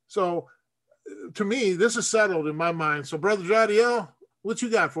 So to me, this is settled in my mind. So Brother Jadiel, what you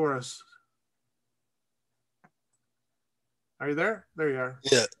got for us? Are you there? There you are.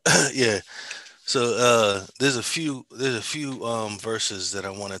 Yeah, yeah. So there's a few verses that I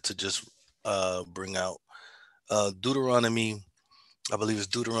wanted to just bring out. Deuteronomy, I believe it's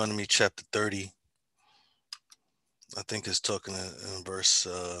Deuteronomy chapter 30. I think it's talking in verse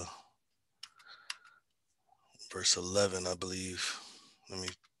 11, I believe. Let me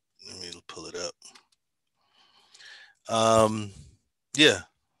pull it up. Yeah,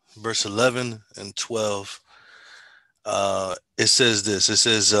 verse 11 and 12. It says this. It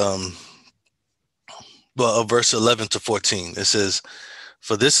says, verse 11 to 14. It says,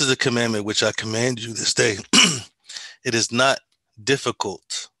 "For this is a commandment which I command you this day. It is not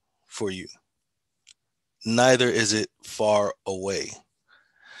difficult for you, neither is it far away.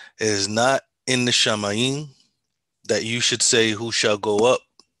 It is not in the Shamayim that you should say, who shall go up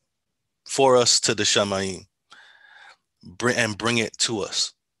for us to the Shamayim, and bring it to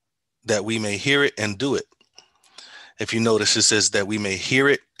us, that we may hear it and do it." If you notice, it says that we may hear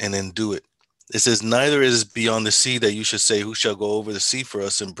it and then do it. It says, "Neither is beyond the sea that you should say, who shall go over the sea for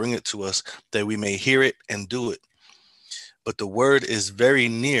us and bring it to us, that we may hear it and do it. But the word is very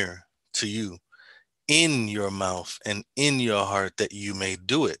near to you, in your mouth and in your heart, that you may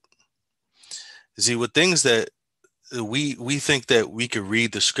do it." See, with things that we think that we could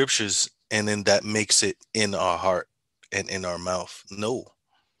read the scriptures and then that makes it in our heart and in our mouth. No,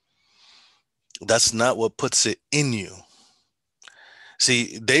 that's not what puts it in you.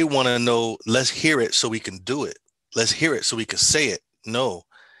 See, they want to know, let's hear it so we can do it. Let's hear it so we can say it. No,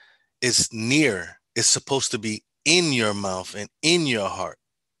 it's near. It's supposed to be in your mouth and in your heart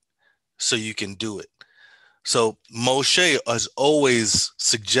so you can do it. So Moshe has always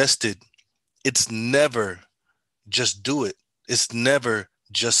suggested it's never just do it. It's never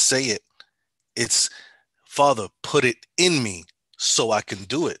just say it. It's, Father, put it in me so I can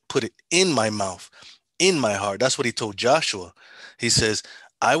do it. Put it in my mouth, in my heart. That's what he told Joshua. He says,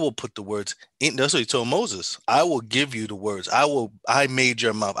 I will put the words in. That's what he told Moses. I will give you the words. I made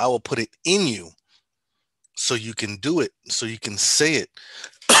your mouth. I will put it in you so you can do it, so you can say it.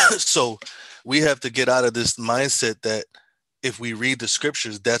 So we have to get out of this mindset that if we read the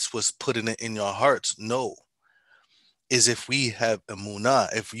scriptures, that's what's putting it in your hearts. No, is if we have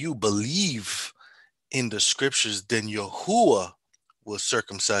emunah, if you believe in the scriptures, then Yahuah will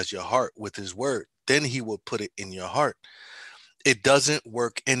circumcise your heart with his word. Then he will put it in your heart. It doesn't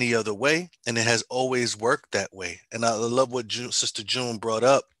work any other way, and it has always worked that way. And I love what Sister June brought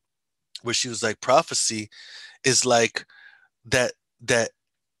up, where she was like, prophecy is like that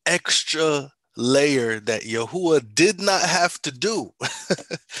extra layer that Yahuah did not have to do.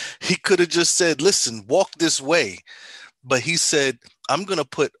 He could have just said, listen, walk this way. But he said, I'm going to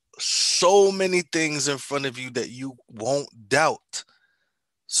put so many things in front of you that you won't doubt.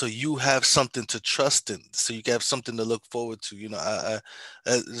 So you have something to trust in. So you have something to look forward to. You know,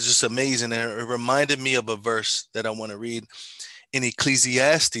 it's just amazing. And it reminded me of a verse that I want to read in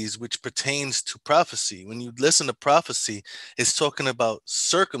Ecclesiastes, which pertains to prophecy. When you listen to prophecy, it's talking about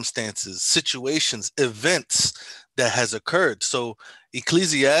circumstances, situations, events that has occurred. So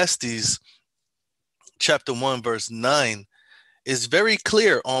Ecclesiastes chapter 1, verse 9 is very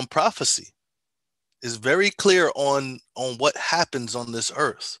clear on prophecy. Is very clear on what happens on this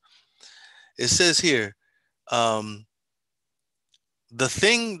earth. It says here, the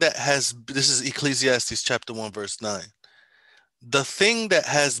thing that has, this is Ecclesiastes chapter 1, verse 9. The thing that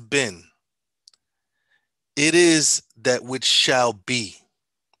has been, it is that which shall be.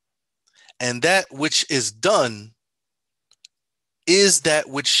 And that which is done is that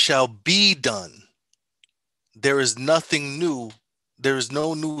which shall be done. There is nothing new. There is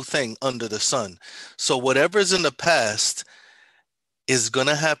no new thing under the sun. So whatever is in the past is going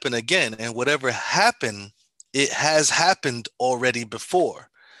to happen again. And whatever happened, it has happened already before.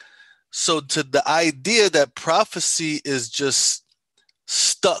 So to the idea that prophecy is just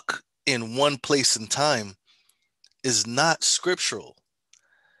stuck in one place in time is not scriptural.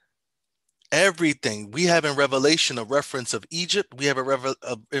 Everything we have in Revelation, a reference of Egypt. We have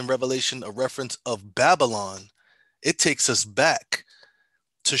in Revelation, a reference of Babylon. It takes us back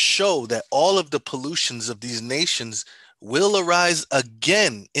to show that all of the pollutions of these nations will arise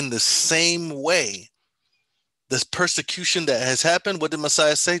again in the same way. This persecution that has happened, what did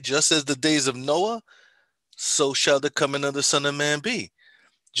Messiah say? Just as the days of Noah, so shall the coming of the Son of Man be.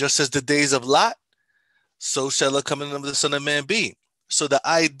 Just as the days of Lot, so shall the coming of the Son of Man be. So the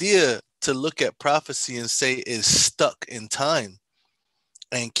idea to look at prophecy and say is stuck in time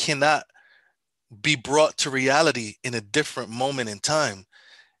and cannot be brought to reality in a different moment in time,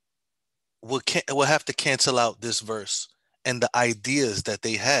 we'll have to cancel out this verse and the ideas that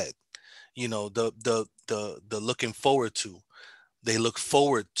they had. You know, the looking forward to. They look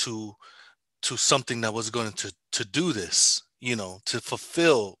forward to something that was going to do this, you know, to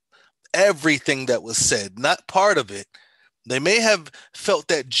fulfill everything that was said, not part of it. They may have felt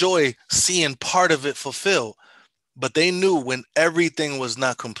that joy seeing part of it fulfilled, but they knew when everything was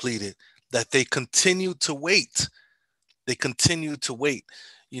not completed that they continued to wait. They continued to wait,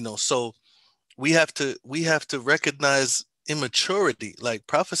 you know. So we have to recognize immaturity. Like,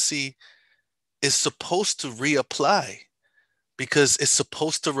 prophecy is supposed to reapply, because it's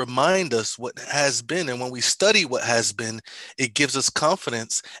supposed to remind us what has been. And when we study what has been, it gives us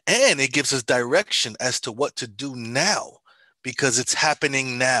confidence and it gives us direction as to what to do now, because it's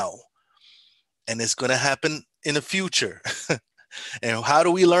happening now and it's going to happen in the future. And how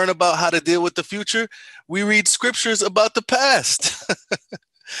do we learn about how to deal with the future? We read scriptures about the past.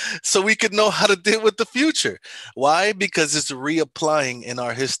 So we could know how to deal with the future. Why? Because it's reapplying in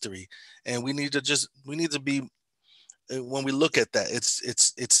our history. And we need to be, when we look at that,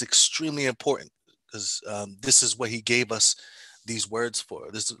 it's extremely important, because this is what he gave us these words for.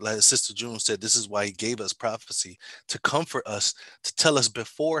 This, like Sister June said, this is why he gave us prophecy, to comfort us, to tell us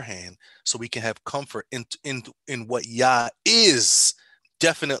beforehand, so we can have comfort in what Yah is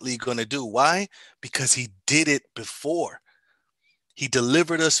definitely going to do. Why? Because he did it before. He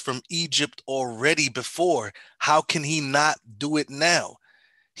delivered us from Egypt already before. How can he not do it now?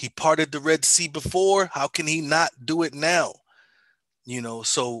 He parted the Red Sea before. How can he not do it now? You know,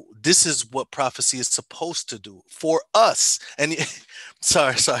 so this is what prophecy is supposed to do for us. And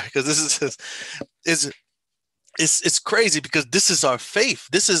sorry, because this it's crazy, because this is our faith.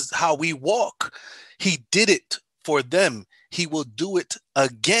 This is how we walk. He did it for them. He will do it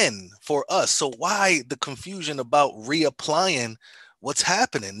again for us. So why the confusion about reapplying what's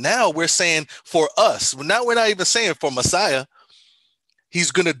happening? Now we're saying for us. Now we're not even saying for Messiah.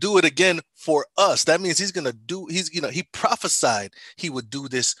 He's going to do it again for us. That means he prophesied he would do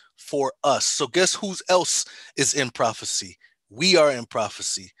this for us. So guess who else is in prophecy? We are in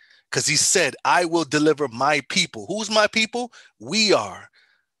prophecy, because he said, I will deliver my people. Who's my people? We are.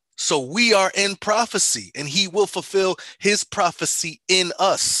 So we are in prophecy, and he will fulfill his prophecy in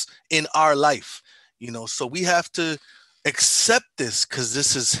us, in our life. You know, so we have to accept this, because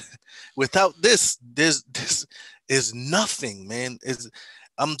this is, without this, this is nothing, man.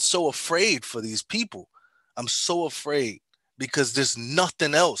 I'm so afraid for these people. I'm so afraid, because there's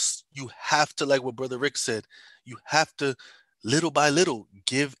nothing else. You have to, like what Brother Rick said, you have to, little by little,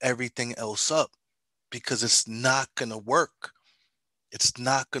 give everything else up, because it's not going to work. It's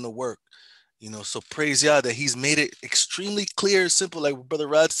not going to work. You know, so praise Yah that he's made it extremely clear and simple, like what Brother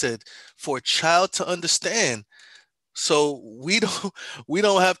Rod said, for a child to understand. So we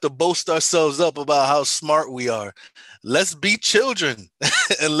don't have to boast ourselves up about how smart we are. Let's be children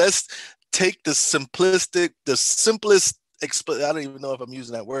and let's take the simplest, I don't even know if I'm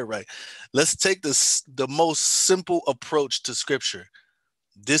using that word right. Let's take the most simple approach to scripture.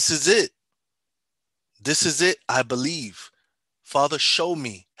 This is it. This is it. I believe. Father, show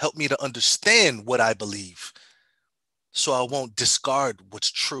me, help me to understand what I believe, so I won't discard what's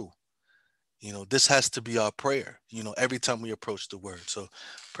true. You know, this has to be our prayer, you know, every time we approach the word. So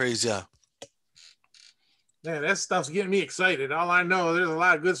praise Yah. Man, that stuff's getting me excited. All I know, there's a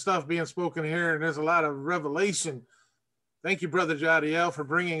lot of good stuff being spoken here, and there's a lot of revelation. Thank you, Brother Jadiel, for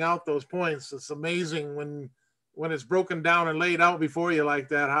bringing out those points. It's amazing when it's broken down and laid out before you like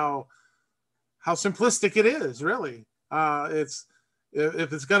that, how simplistic it is, really.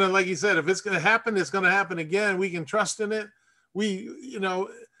 If it's going to, like you said, if it's going to happen, it's going to happen again. We can trust in it.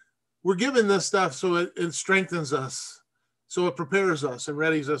 We're given this stuff so it strengthens us, so it prepares us and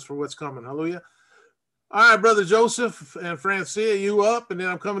readies us for what's coming. Hallelujah. All right, Brother Joseph and Francia, you up, and then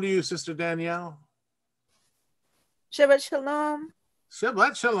I'm coming to you, Sister Danielle. Shabbat Shalom.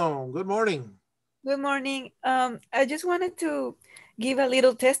 Shabbat Shalom. Good morning. Good morning. I just wanted to give a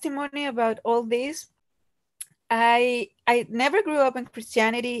little testimony about all this. I never grew up in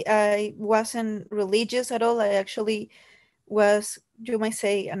Christianity. I wasn't religious at all. I actually was, you might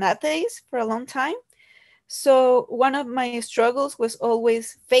say, an atheist for a long time. So one of my struggles was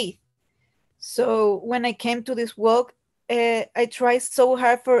always faith. So when I came to this walk, I tried so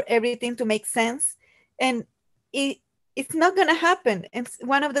hard for everything to make sense, and it's not going to happen. And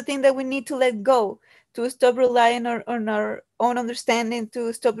one of the things that we need to let go, to stop relying on our own understanding,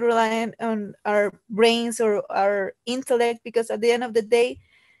 to stop relying on our brains or our intellect, because at the end of the day,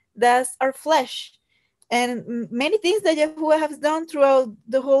 that's our flesh. And many things that Yahuah has done throughout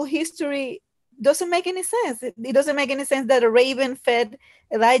the whole history doesn't make any sense. It doesn't make any sense that a raven fed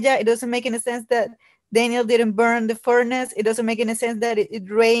Elijah. It doesn't make any sense that Daniel didn't burn the furnace. It doesn't make any sense that it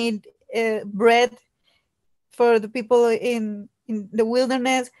rained bread for the people in the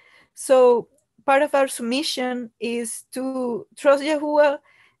wilderness. So part of our submission is to trust Yahuah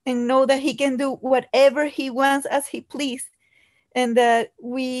and know that he can do whatever he wants as he please, and that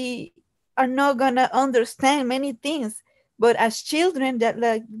we are not gonna understand many things. But as children, that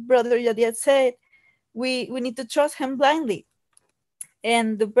like Brother Yadiad said, we need to trust him blindly.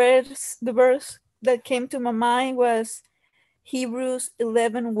 And the verse that came to my mind was Hebrews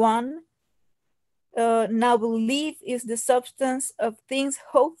 11:1. Now belief is the substance of things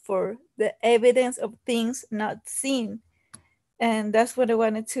hoped for, the evidence of things not seen. And that's what I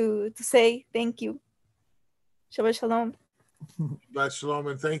wanted to say. Thank you. Shabbat shalom. Shabbat shalom,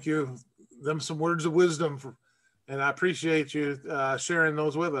 and thank you. Them some words of wisdom, and I appreciate you sharing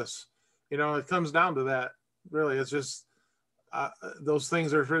those with us. You know, it comes down to that. Really, it's just those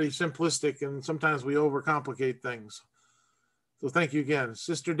things are pretty simplistic, and sometimes we overcomplicate things. So thank you again.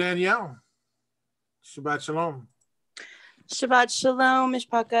 Sister Danielle, Shabbat shalom. Shabbat shalom,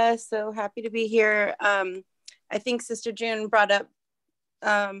 Mishpaka. So happy to be here. I think Sister June brought up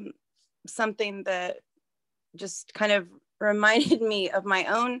something that just kind of reminded me of my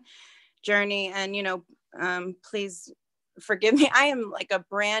own journey. And, you know, please forgive me. I am like a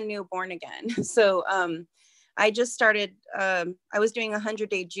brand new born again. So I just started, I was doing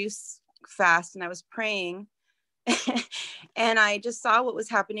 100-day juice fast, and I was praying. And I just saw what was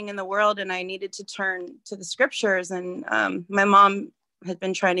happening in the world, and I needed to turn to the scriptures. And my mom had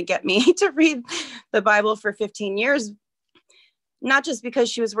been trying to get me to read the Bible for 15 years, not just because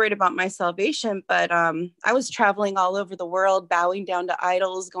she was worried about my salvation, but I was traveling all over the world, bowing down to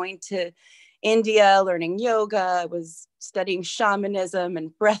idols, going to India, learning yoga. I was studying shamanism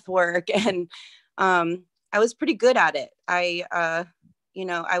and breath work, and I was pretty good at it. I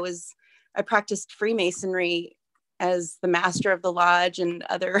practiced Freemasonry as the master of the lodge and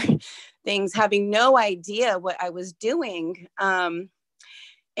other things, having no idea what I was doing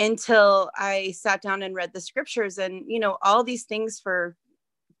until I sat down and read the scriptures. And, you know, all these things for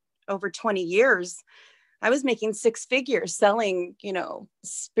over 20 years, I was making 6 figures selling, you know,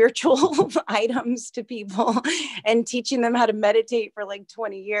 spiritual items to people and teaching them how to meditate for like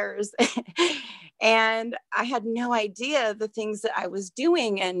 20 years. And I had no idea the things that I was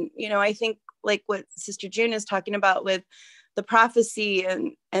doing. And, you know, I think like what Sister June is talking about with the prophecy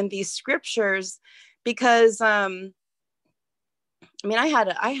and these scriptures, because, I mean, I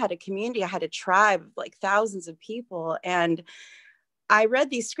had a community, I had a tribe of like thousands of people, and I read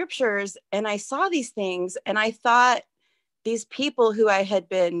these scriptures and I saw these things, and I thought these people who I had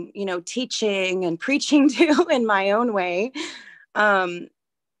been, you know, teaching and preaching to in my own way,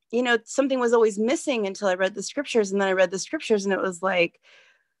 you know, something was always missing until I read the scriptures. And then I read the scriptures, and it was like,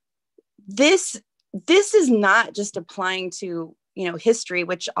 this is not just applying to, you know, history,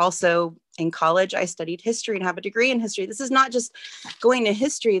 which also in college, I studied history and have a degree in history. This is not just going to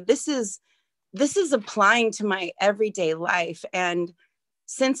history. This is applying to my everyday life. And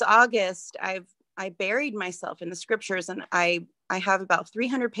since August, I buried myself in the scriptures, and I have about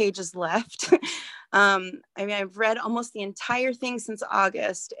 300 pages left. I mean, I've read almost the entire thing since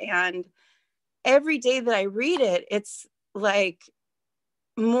August, and every day that I read it, it's like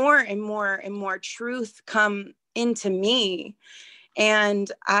more and more and more truth come into me. And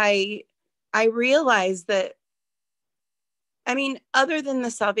I realized that, I mean, other than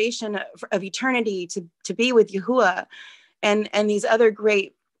the salvation of eternity to be with Yahuah and these other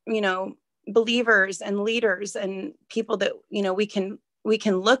great, you know, believers and leaders and people that, you know, we can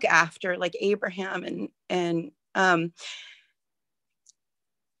look after, like Abraham and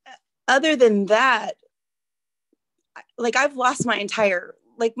other than that, like I've lost my entire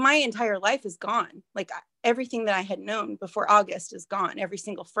life is gone. Like everything that I had known before August is gone. Every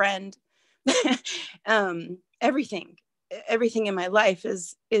single friend, everything in my life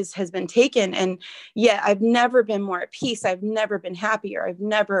has been taken. And yet I've never been more at peace. I've never been happier. I've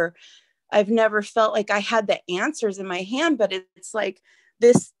never felt like I had the answers in my hand, but it's like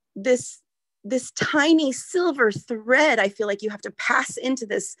this tiny silver thread. I feel like you have to pass into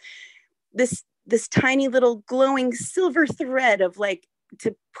this tiny little glowing silver thread of like,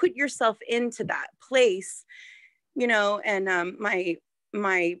 to put yourself into that place, you know. And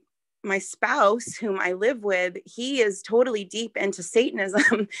my spouse, whom I live with, he is totally deep into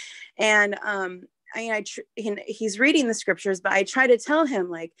Satanism. And he's reading the scriptures, but I try to tell him,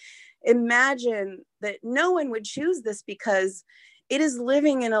 like, imagine that no one would choose this, because it is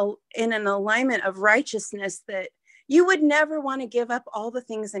living in an alignment of righteousness that you would never want to give up all the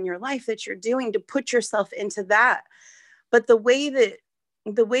things in your life that you're doing to put yourself into that. But the way that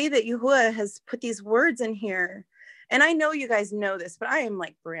Yahuah has put these words in here, and I know you guys know this, but I am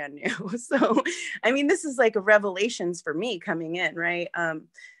like brand new. So, I mean, this is like a revelations for me coming in, right?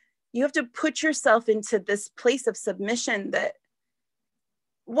 You have to put yourself into this place of submission that,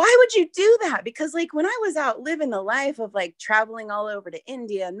 why would you do that? Because like when I was out living the life of like traveling all over to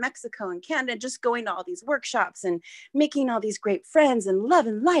India and Mexico and Canada, just going to all these workshops and making all these great friends and love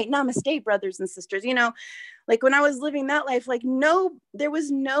and light, namaste, brothers and sisters, you know, like when I was living that life, like there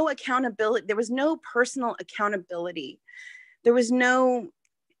was no accountability. There was no personal accountability. There was no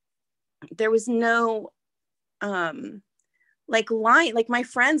like lying. Like my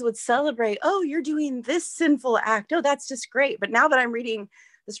friends would celebrate, oh, you're doing this sinful act. Oh, that's just great. But now that I'm reading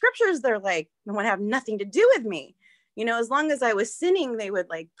the scriptures, they're like, they want to have nothing to do with me. You know, as long as I was sinning, they would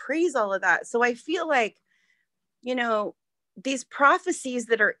like praise all of that. So I feel like, you know, these prophecies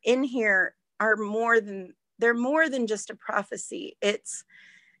that are in here are they're more than just a prophecy.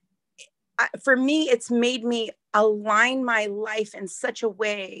 For me, it's made me align my life in such a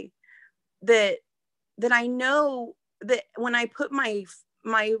way that I know that when I put my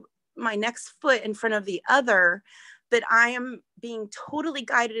next foot in front of the other, that I am being totally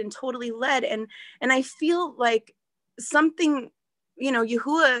guided and totally led. And I feel like something, you know,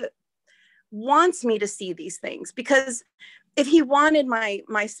 Yahuah wants me to see these things, because if he wanted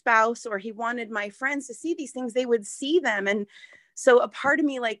my spouse or he wanted my friends to see these things, they would see them. And so a part of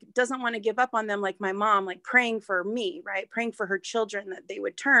me like doesn't want to give up on them, like my mom, like praying for me, right? Praying for her children that they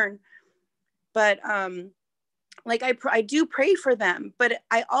would turn. But like I do pray for them, but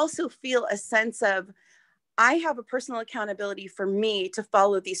I also feel a sense of, I have a personal accountability for me to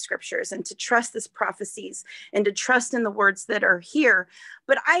follow these scriptures and to trust these prophecies and to trust in the words that are here.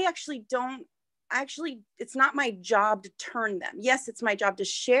 But I actually it's not my job to turn them. Yes, it's my job to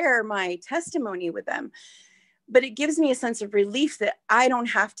share my testimony with them, but it gives me a sense of relief that I don't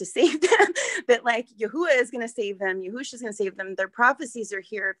have to save them, that like Yahuah is going to save them. Yahusha is going to save them. Their prophecies are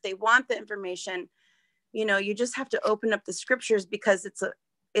here. If they want the information, you know, you just have to open up the scriptures, because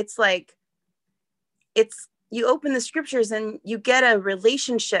you open the scriptures and you get a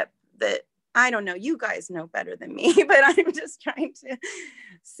relationship that, I don't know, you guys know better than me, but I'm just trying to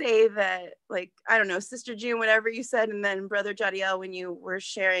say that, like, I don't know, Sister June, whatever you said, and then Brother Jadiel, when you were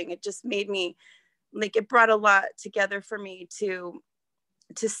sharing, it just made me, like, it brought a lot together for me to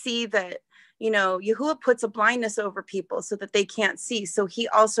see that, you know, Yahuah puts a blindness over people so that they can't see. So he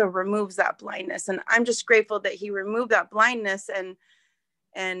also removes that blindness. And I'm just grateful that he removed that blindness. And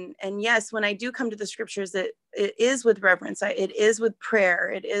yes, when I do come to the scriptures, it is with reverence. It is with prayer.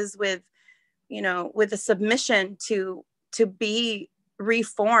 It is with, you know, with a submission to be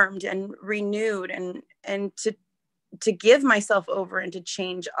reformed and renewed and to give myself over and to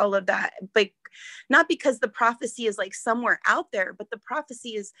change all of that. But not because the prophecy is like somewhere out there, but the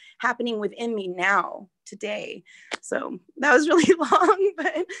prophecy is happening within me now, today. So that was really long,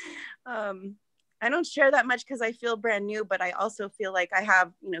 but I don't share that much because I feel brand new, but I also feel like I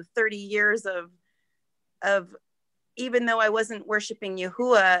have, you know, 30 years of even though I wasn't worshiping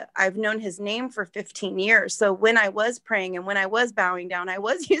Yahuah, I've known his name for 15 years. So when I was praying and when I was bowing down, I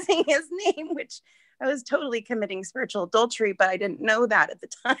was using his name, which I was totally committing spiritual adultery, but I didn't know that at the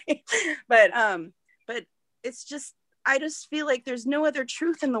time. But it's just, I just feel like there's no other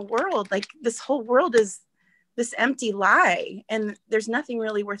truth in the world. Like this whole world is this empty lie, and there's nothing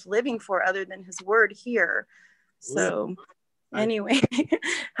really worth living for other than his word here. So anyway,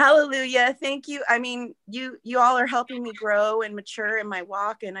 hallelujah. Thank you. I mean, you all are helping me grow and mature in my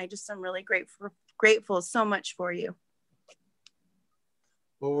walk, and I just am really grateful so much for you.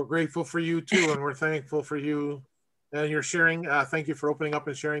 Well, we're grateful for you too, and we're thankful for you and your sharing. Thank you for opening up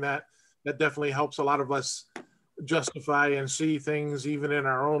and sharing that. That definitely helps a lot of us justify and see things even in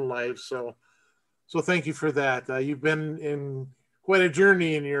our own lives. So thank you for that. You've been in quite a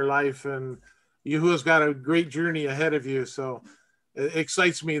journey in your life, and Yahuah's got a great journey ahead of you. So it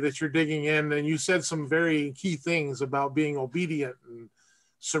excites me that you're digging in, and you said some very key things about being obedient and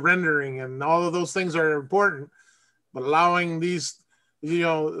surrendering, and all of those things are important, but allowing these, you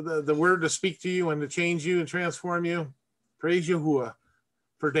know, the word to speak to you and to change you and transform you. Praise Yahuah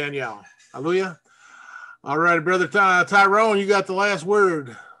for Danielle. Hallelujah. All right, Brother Tyrone, you got the last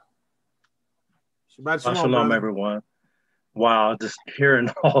word. Shabbat Shalom, everyone. Wow, just hearing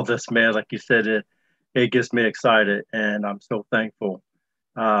all this, man, like you said, it gets me excited, and I'm so thankful.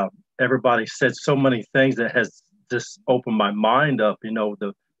 Everybody said so many things that has just opened my mind up. You know,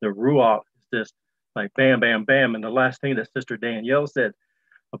 the Ruach is just like bam, bam, bam. And the last thing that Sister Danielle said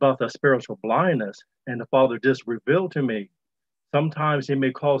about the spiritual blindness, and the Father just revealed to me, sometimes he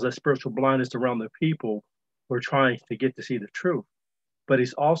may cause that spiritual blindness around the people who are trying to get to see the truth. But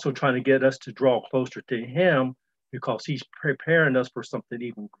he's also trying to get us to draw closer to him, because he's preparing us for something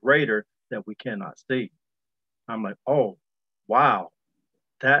even greater that we cannot see. I'm like, oh, wow,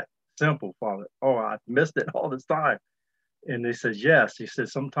 that simple, Father. Oh, I missed it all this time. And he says, yes. He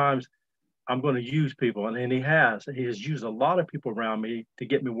says, sometimes I'm going to use people. And he has used a lot of people around me to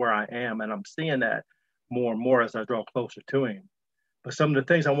get me where I am. And I'm seeing that more and more as I draw closer to him. But some of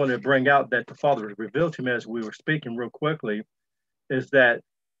the things I wanted to bring out that the Father has revealed to me as we were speaking real quickly is that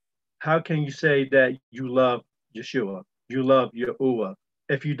how can you say that you love Yeshua, you love Yahuah,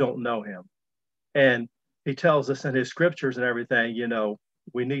 if you don't know him? And he tells us in his scriptures and everything, you know,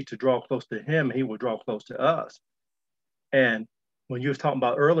 we need to draw close to him. He will draw close to us. And when you was talking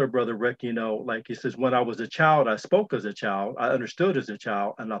about earlier, Brother Rick, you know, like he says, when I was a child, I spoke as a child, I understood as a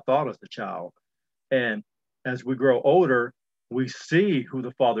child, and I thought as a child. And as we grow older, we see who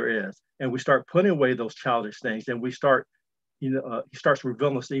the Father is, and we start putting away those childish things, and we start, you know, he starts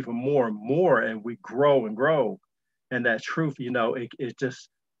revealing us even more and more, and we grow and grow. And that truth, you know, it just,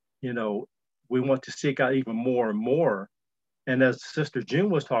 you know, we want to seek out even more and more. And as Sister June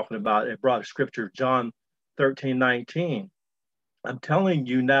was talking about, it brought scripture, John 13:19. I'm telling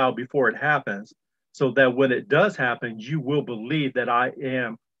you now before it happens, so that when it does happen, you will believe that I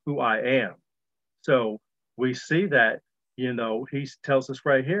am who I am. So we see that, you know, he tells us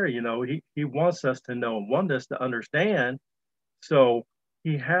right here, you know, he wants us to know and wants us to understand. So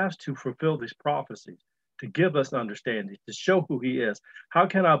he has to fulfill these prophecies to give us understanding, to show who he is. How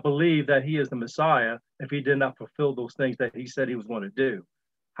can I believe that he is the Messiah if he did not fulfill those things that he said he was going to do?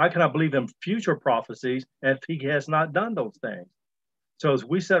 How can I believe in future prophecies if he has not done those things? So as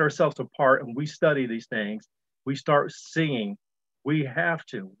we set ourselves apart and we study these things, we start seeing we have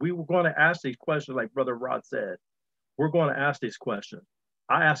to. We were going to ask these questions like Brother Rod said. We're going to ask these questions.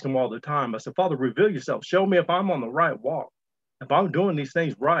 I ask him all the time. I said, Father, reveal yourself. Show me if I'm on the right walk, if I'm doing these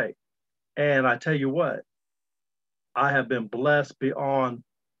things right. And I tell you what, I have been blessed beyond,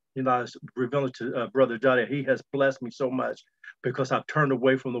 you know, I was revealing to Brother Johnny, he has blessed me so much because I've turned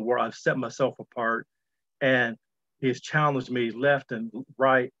away from the world. I've set myself apart, and he has challenged me left and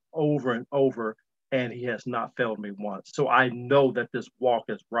right over and over, and he has not failed me once. So I know that this walk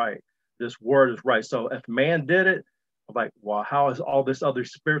is right. This word is right. So if man did it, I'm like, well, how is all this other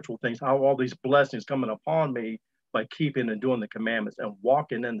spiritual things, how all these blessings coming upon me by keeping and doing the commandments and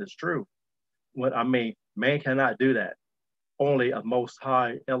walking in this truth? What I mean, man cannot do that. Only a Most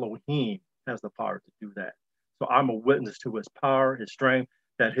High Elohim has the power to do that. So I'm a witness to his power, his strength,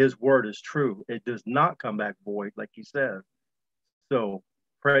 that his word is true. It does not come back void, like he says. So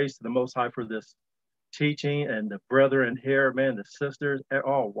praise to the Most High for this teaching, and the brethren here, man, the sisters.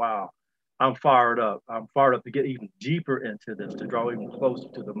 Oh, wow. I'm fired up. I'm fired up to get even deeper into this, to draw even closer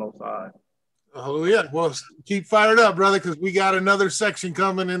to the Most High. Oh, yeah. Well, keep fired up, brother, because we got another section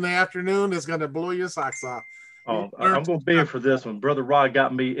coming in the afternoon that's going to blow your socks off. Oh, I'm going to be here for this one. Brother Rod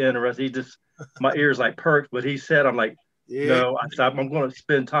got me interested. He just, my ears like perked, but he said, I'm like, yeah. No, I said, I'm going to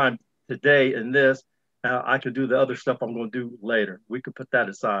spend time today in this. I can do the other stuff I'm going to do later. We could put that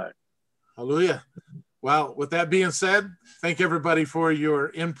aside. Hallelujah. Well, with that being said, thank everybody for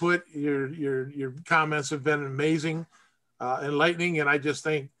your input. Your comments have been amazing, enlightening, and I just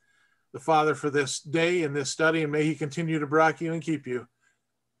thank the Father for this day and this study, and may he continue to block you and keep you.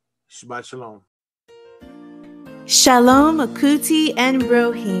 Shabbat Shalom. Shalom, Akuti, and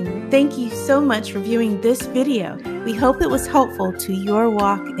Brohim. Thank you so much for viewing this video. We hope it was helpful to your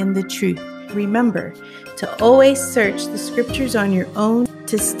walk in the truth. Remember to always search the scriptures on your own,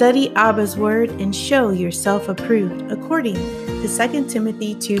 to study Abba's word and show yourself approved, according to 2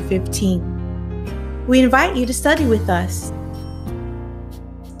 Timothy 2:15. We invite you to study with us.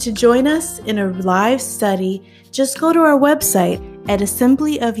 To join us in a live study, just go to our website at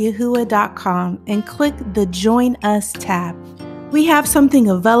assemblyofyahuah.com and click the Join Us tab. We have something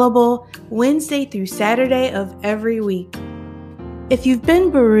available Wednesday through Saturday of every week. If you've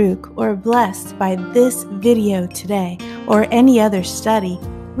been Baruch or blessed by this video today or any other study,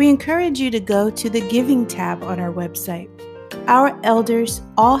 we encourage you to go to the Giving tab on our website. Our elders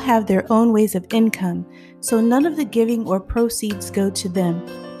all have their own ways of income, so none of the giving or proceeds go to them.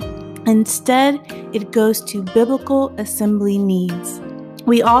 Instead, it goes to biblical assembly needs.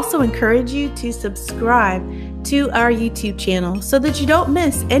 We also encourage you to subscribe to our YouTube channel so that you don't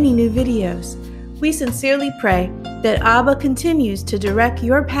miss any new videos. We sincerely pray that Abba continues to direct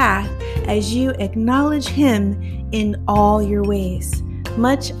your path as you acknowledge him in all your ways.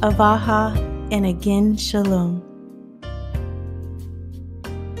 Much avaha and again, shalom.